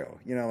spoil?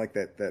 You know, like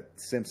that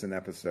Simpson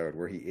episode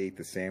where he ate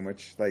the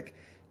sandwich. Like,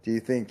 do you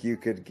think you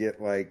could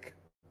get like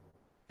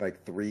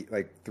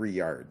 3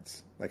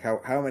 yards? Like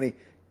how many?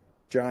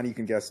 John, you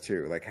can guess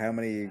too. Like how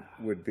many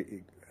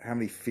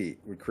feet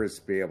would Chris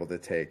be able to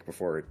take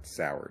before it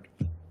soured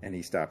and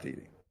he stopped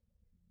eating?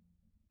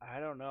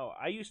 I don't know.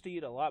 I used to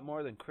eat a lot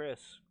more than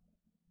Chris.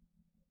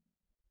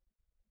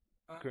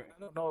 I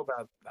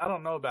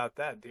don't know about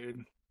that,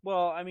 dude.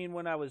 Well, I mean,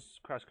 when I was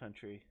cross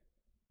country.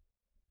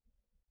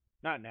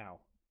 Not now.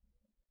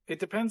 It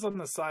depends on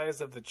the size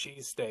of the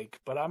cheesesteak,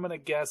 but I'm gonna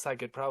guess I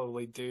could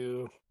probably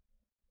do.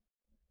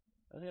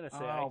 I was gonna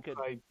say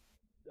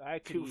I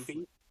could 2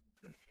 feet.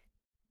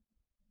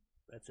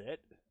 That's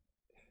it.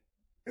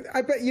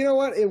 I bet, you know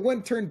what? It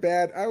wouldn't turn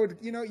bad.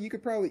 You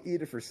could probably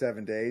eat it for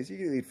 7 days. You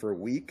could eat for a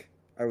week,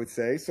 I would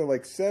say. So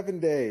like 7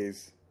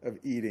 days of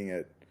eating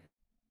it.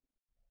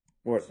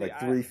 What, See,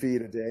 3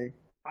 feet a day?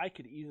 I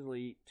could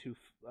easily eat 2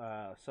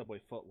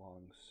 Subway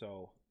footlongs.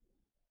 So,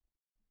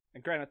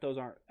 and granted, those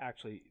aren't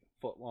actually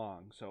foot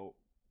long. So,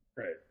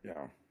 right,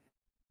 yeah.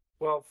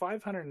 Well,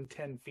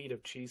 510 feet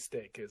of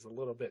cheesesteak is a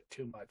little bit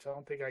too much. I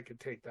don't think I could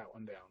take that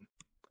one down.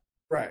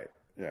 Right,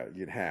 yeah,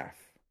 you'd half.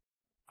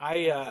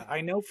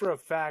 I know for a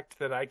fact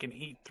that I can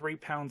eat 3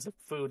 pounds of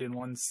food in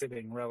one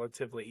sitting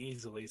relatively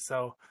easily.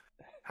 So,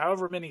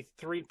 however many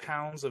 3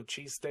 pounds of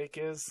cheesesteak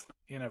is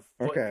in a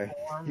foot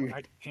form,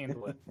 I can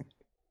handle it.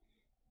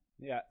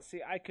 Yeah,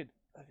 see,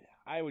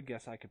 I would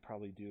guess I could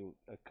probably do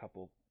a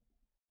couple,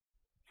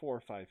 4 or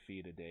 5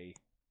 feet a day.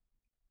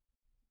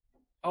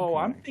 Oh,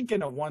 okay. I'm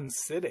thinking of one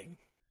sitting.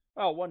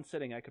 Oh, one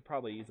sitting, I could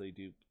probably easily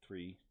do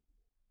 3.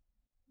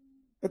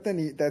 But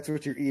then that's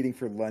what you're eating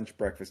for lunch,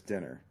 breakfast,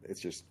 dinner. It's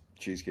just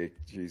cheesesteak.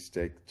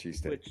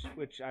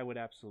 Which I would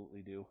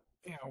absolutely do.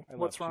 Yeah,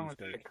 what's wrong with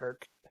that,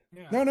 Kirk?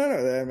 Yeah. No.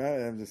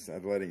 I'm just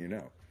letting you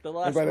know. The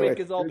last week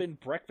has all been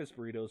breakfast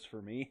burritos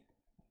for me.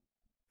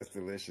 That's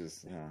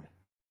delicious. Yeah.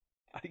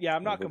 Yeah,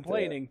 I'm not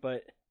complaining,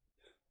 but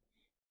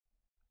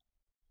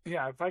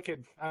yeah, if I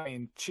could,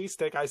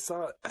 cheesesteak. I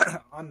saw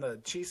on the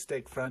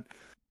cheesesteak front.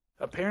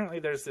 Apparently,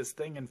 there's this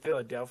thing in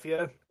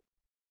Philadelphia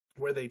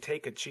where they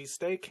take a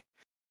cheesesteak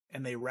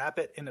and they wrap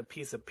it in a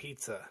piece of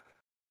pizza.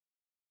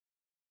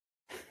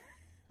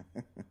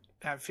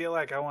 I feel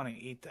like I want to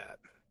eat that.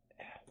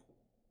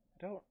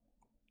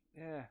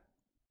 Yeah.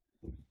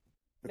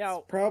 It's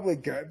now, probably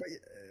good, but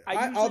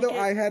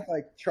I had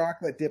like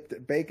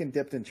bacon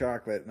dipped in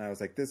chocolate, and I was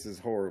like, "This is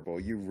horrible.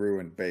 You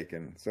ruined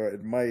bacon." So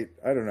it might.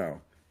 I don't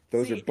know.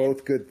 Those are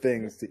both good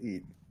things to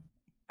eat.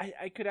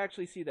 I could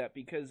actually see that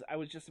because I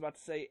was just about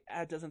to say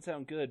it doesn't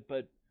sound good,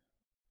 but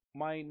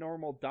my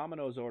normal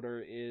Domino's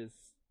order is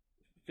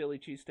Philly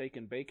cheesesteak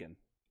and bacon.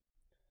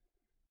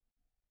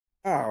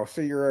 Oh,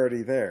 so you're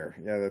already there.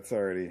 Yeah, that's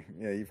already.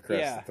 Yeah, you've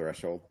crossed the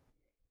threshold.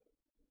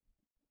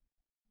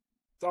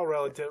 It's all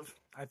relative.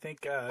 I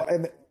think.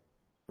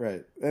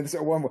 Right. And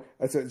so one more.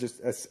 So just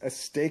a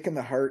steak in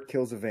the heart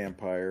kills a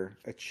vampire.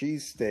 A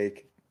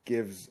cheesesteak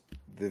gives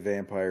the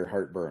vampire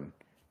heartburn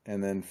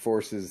and then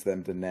forces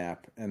them to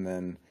nap. And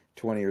then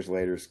 20 years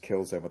later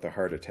kills them with a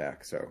heart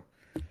attack. So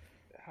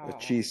a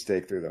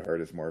cheesesteak through the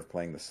heart is more of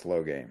playing the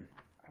slow game.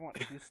 I want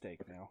cheesesteak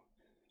now.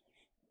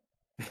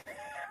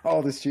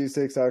 All this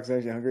cheesesteak talks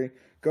makes you hungry.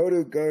 Go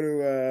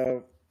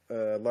to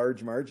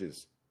Large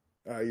Marge's.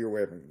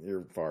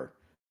 You're far.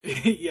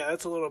 Yeah,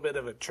 it's a little bit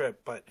of a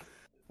trip, but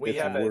we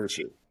have a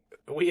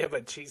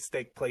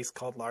cheesesteak place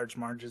called Large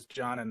Marge's,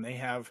 John, and they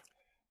have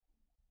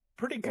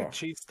pretty good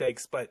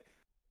cheesesteaks. But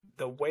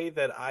the way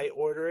that I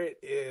order it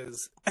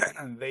is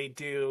they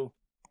do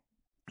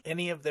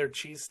any of their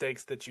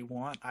cheesesteaks that you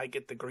want. I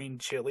get the green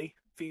chili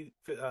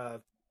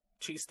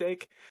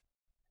cheesesteak,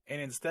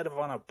 and instead of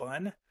on a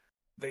bun,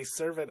 they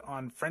serve it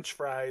on French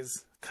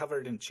fries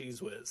covered in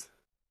Cheese Whiz.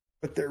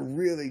 But they're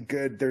really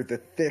good. They're the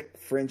thick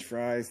French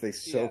fries. They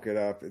soak it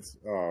up. It's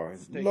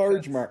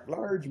Large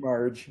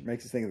Marge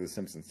makes us think of The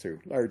Simpsons too.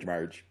 Large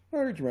Marge. All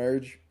right,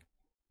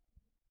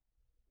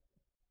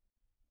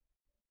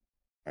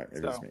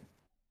 maybe it's me.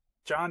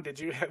 John, did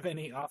you have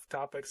any off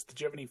topics?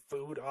 Did you have any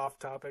food off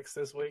topics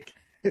this week?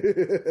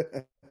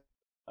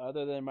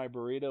 Other than my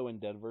burrito in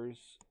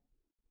Denver's,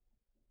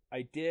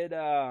 I did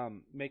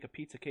make a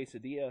pizza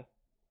quesadilla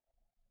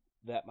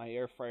that my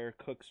air fryer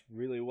cooks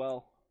really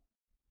well.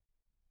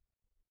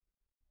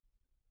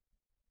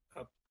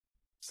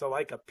 So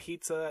like a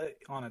pizza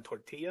on a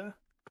tortilla?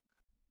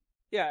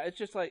 Yeah, it's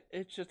just a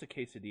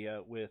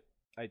quesadilla with,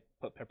 I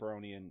put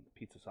pepperoni and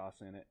pizza sauce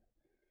in it.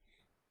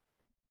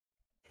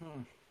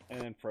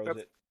 And then froze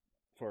it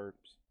for,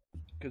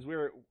 because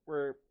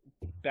we're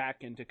back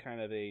into kind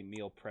of a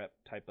meal prep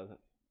type of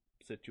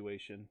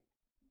situation.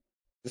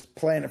 Just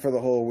plan it for the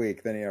whole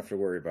week, then you have to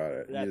worry about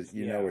it.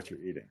 You know what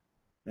you're eating.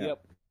 Yeah.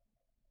 Yep.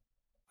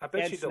 I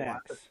bet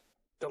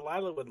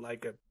Delilah would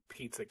like a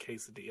pizza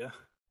quesadilla.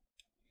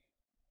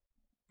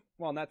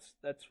 Well, and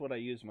that's what I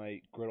use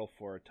my griddle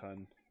for a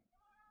ton.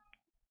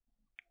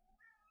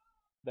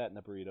 That and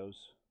the burritos.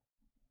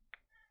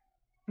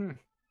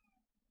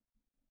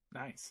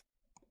 Nice.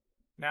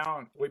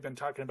 Now we've been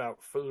talking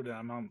about food, and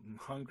I'm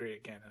hungry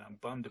again, and I'm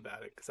bummed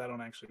about it because I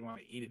don't actually want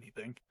to eat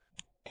anything.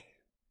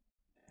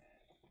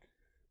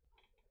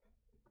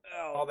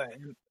 Oh.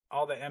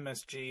 All the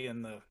MSG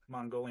and the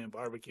Mongolian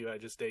barbecue I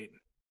just ate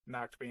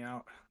knocked me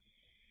out.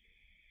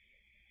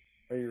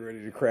 Are you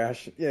ready to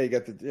crash? Yeah, you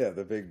got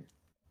the big.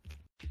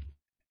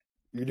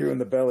 You're doing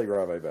the belly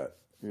rub, I bet.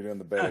 You're doing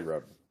the belly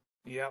rub.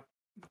 Yep,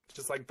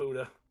 just like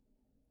Buddha.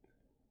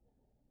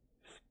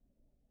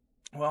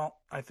 Well,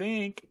 I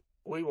think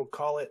we will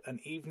call it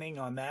an evening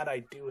on that. I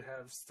do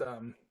have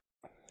some,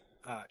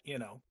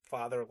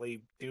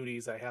 fatherly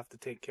duties I have to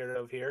take care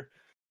of here.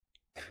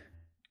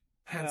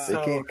 And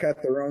they can't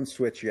cut their own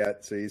switch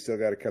yet, so you still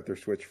got to cut their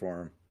switch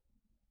for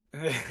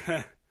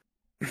them.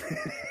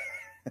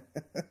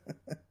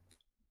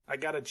 I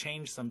got to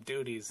change some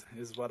duties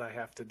is what I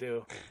have to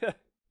do.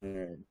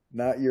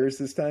 Not yours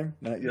this time?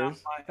 Not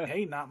yours?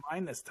 Not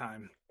mine this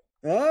time.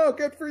 Oh,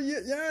 good for you.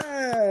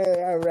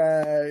 Yay! All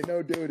right.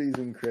 No duties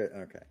in crit.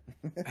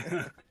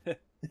 Okay.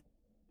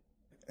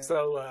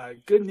 So,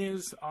 good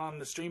news on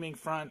the streaming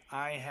front.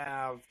 I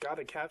have got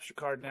a capture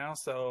card now,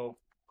 so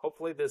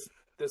hopefully this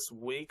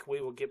week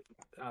we will get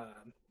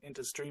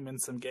into streaming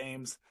some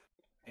games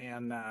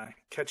and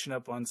catching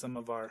up on some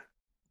of our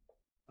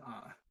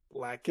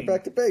lacking. Get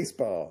back to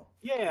baseball.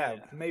 Yeah,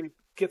 maybe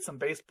get some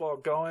baseball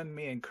going.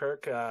 Me and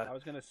Kirk. I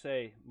was gonna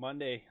say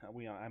Monday.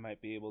 I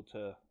might be able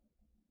to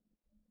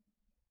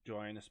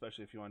join,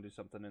 especially if you want to do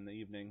something in the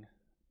evening.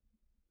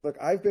 Look,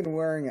 I've been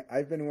wearing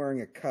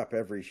a cup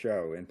every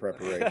show in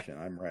preparation.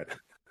 I'm ready.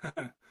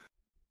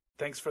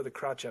 Thanks for the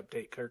crotch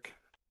update, Kirk.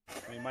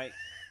 We might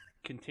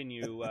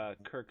continue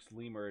Kirk's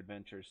lemur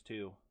adventures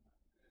too.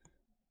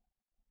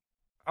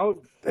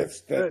 Oh,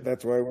 that's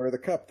why I wear the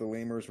cup. The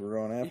lemurs were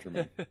going after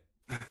me.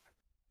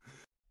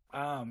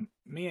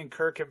 Me and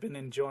Kirk have been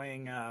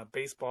enjoying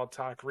baseball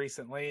talk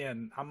recently,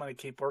 and I'm going to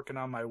keep working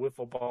on my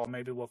wiffle ball.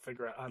 Maybe we'll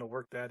figure out how to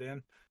work that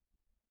in.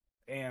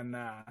 And,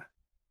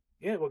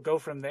 we'll go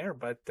from there.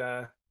 But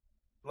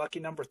lucky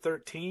number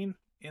 13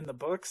 in the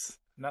books.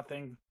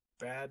 Nothing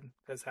bad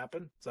has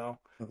happened, so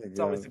it's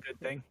always a good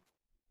thing.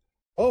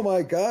 Oh,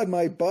 my God,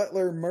 my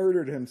butler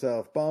murdered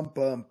himself. Bum,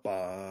 bum,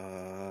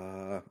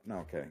 bum. No,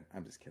 okay,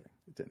 I'm just kidding.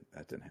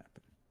 That didn't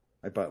happen.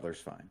 My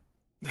butler's fine.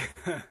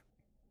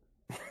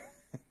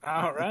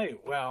 All right.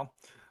 Well,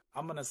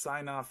 I'm going to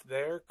sign off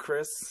there.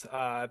 Chris,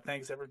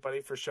 thanks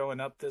everybody for showing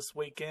up this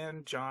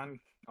weekend. John,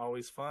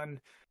 always fun.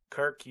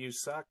 Kirk, you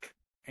suck.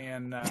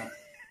 And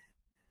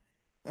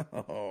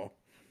All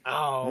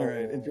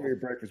right. Enjoy your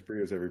breakfast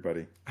burritos,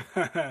 everybody.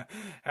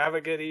 Have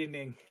a good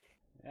evening.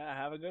 Yeah,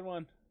 have a good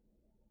one.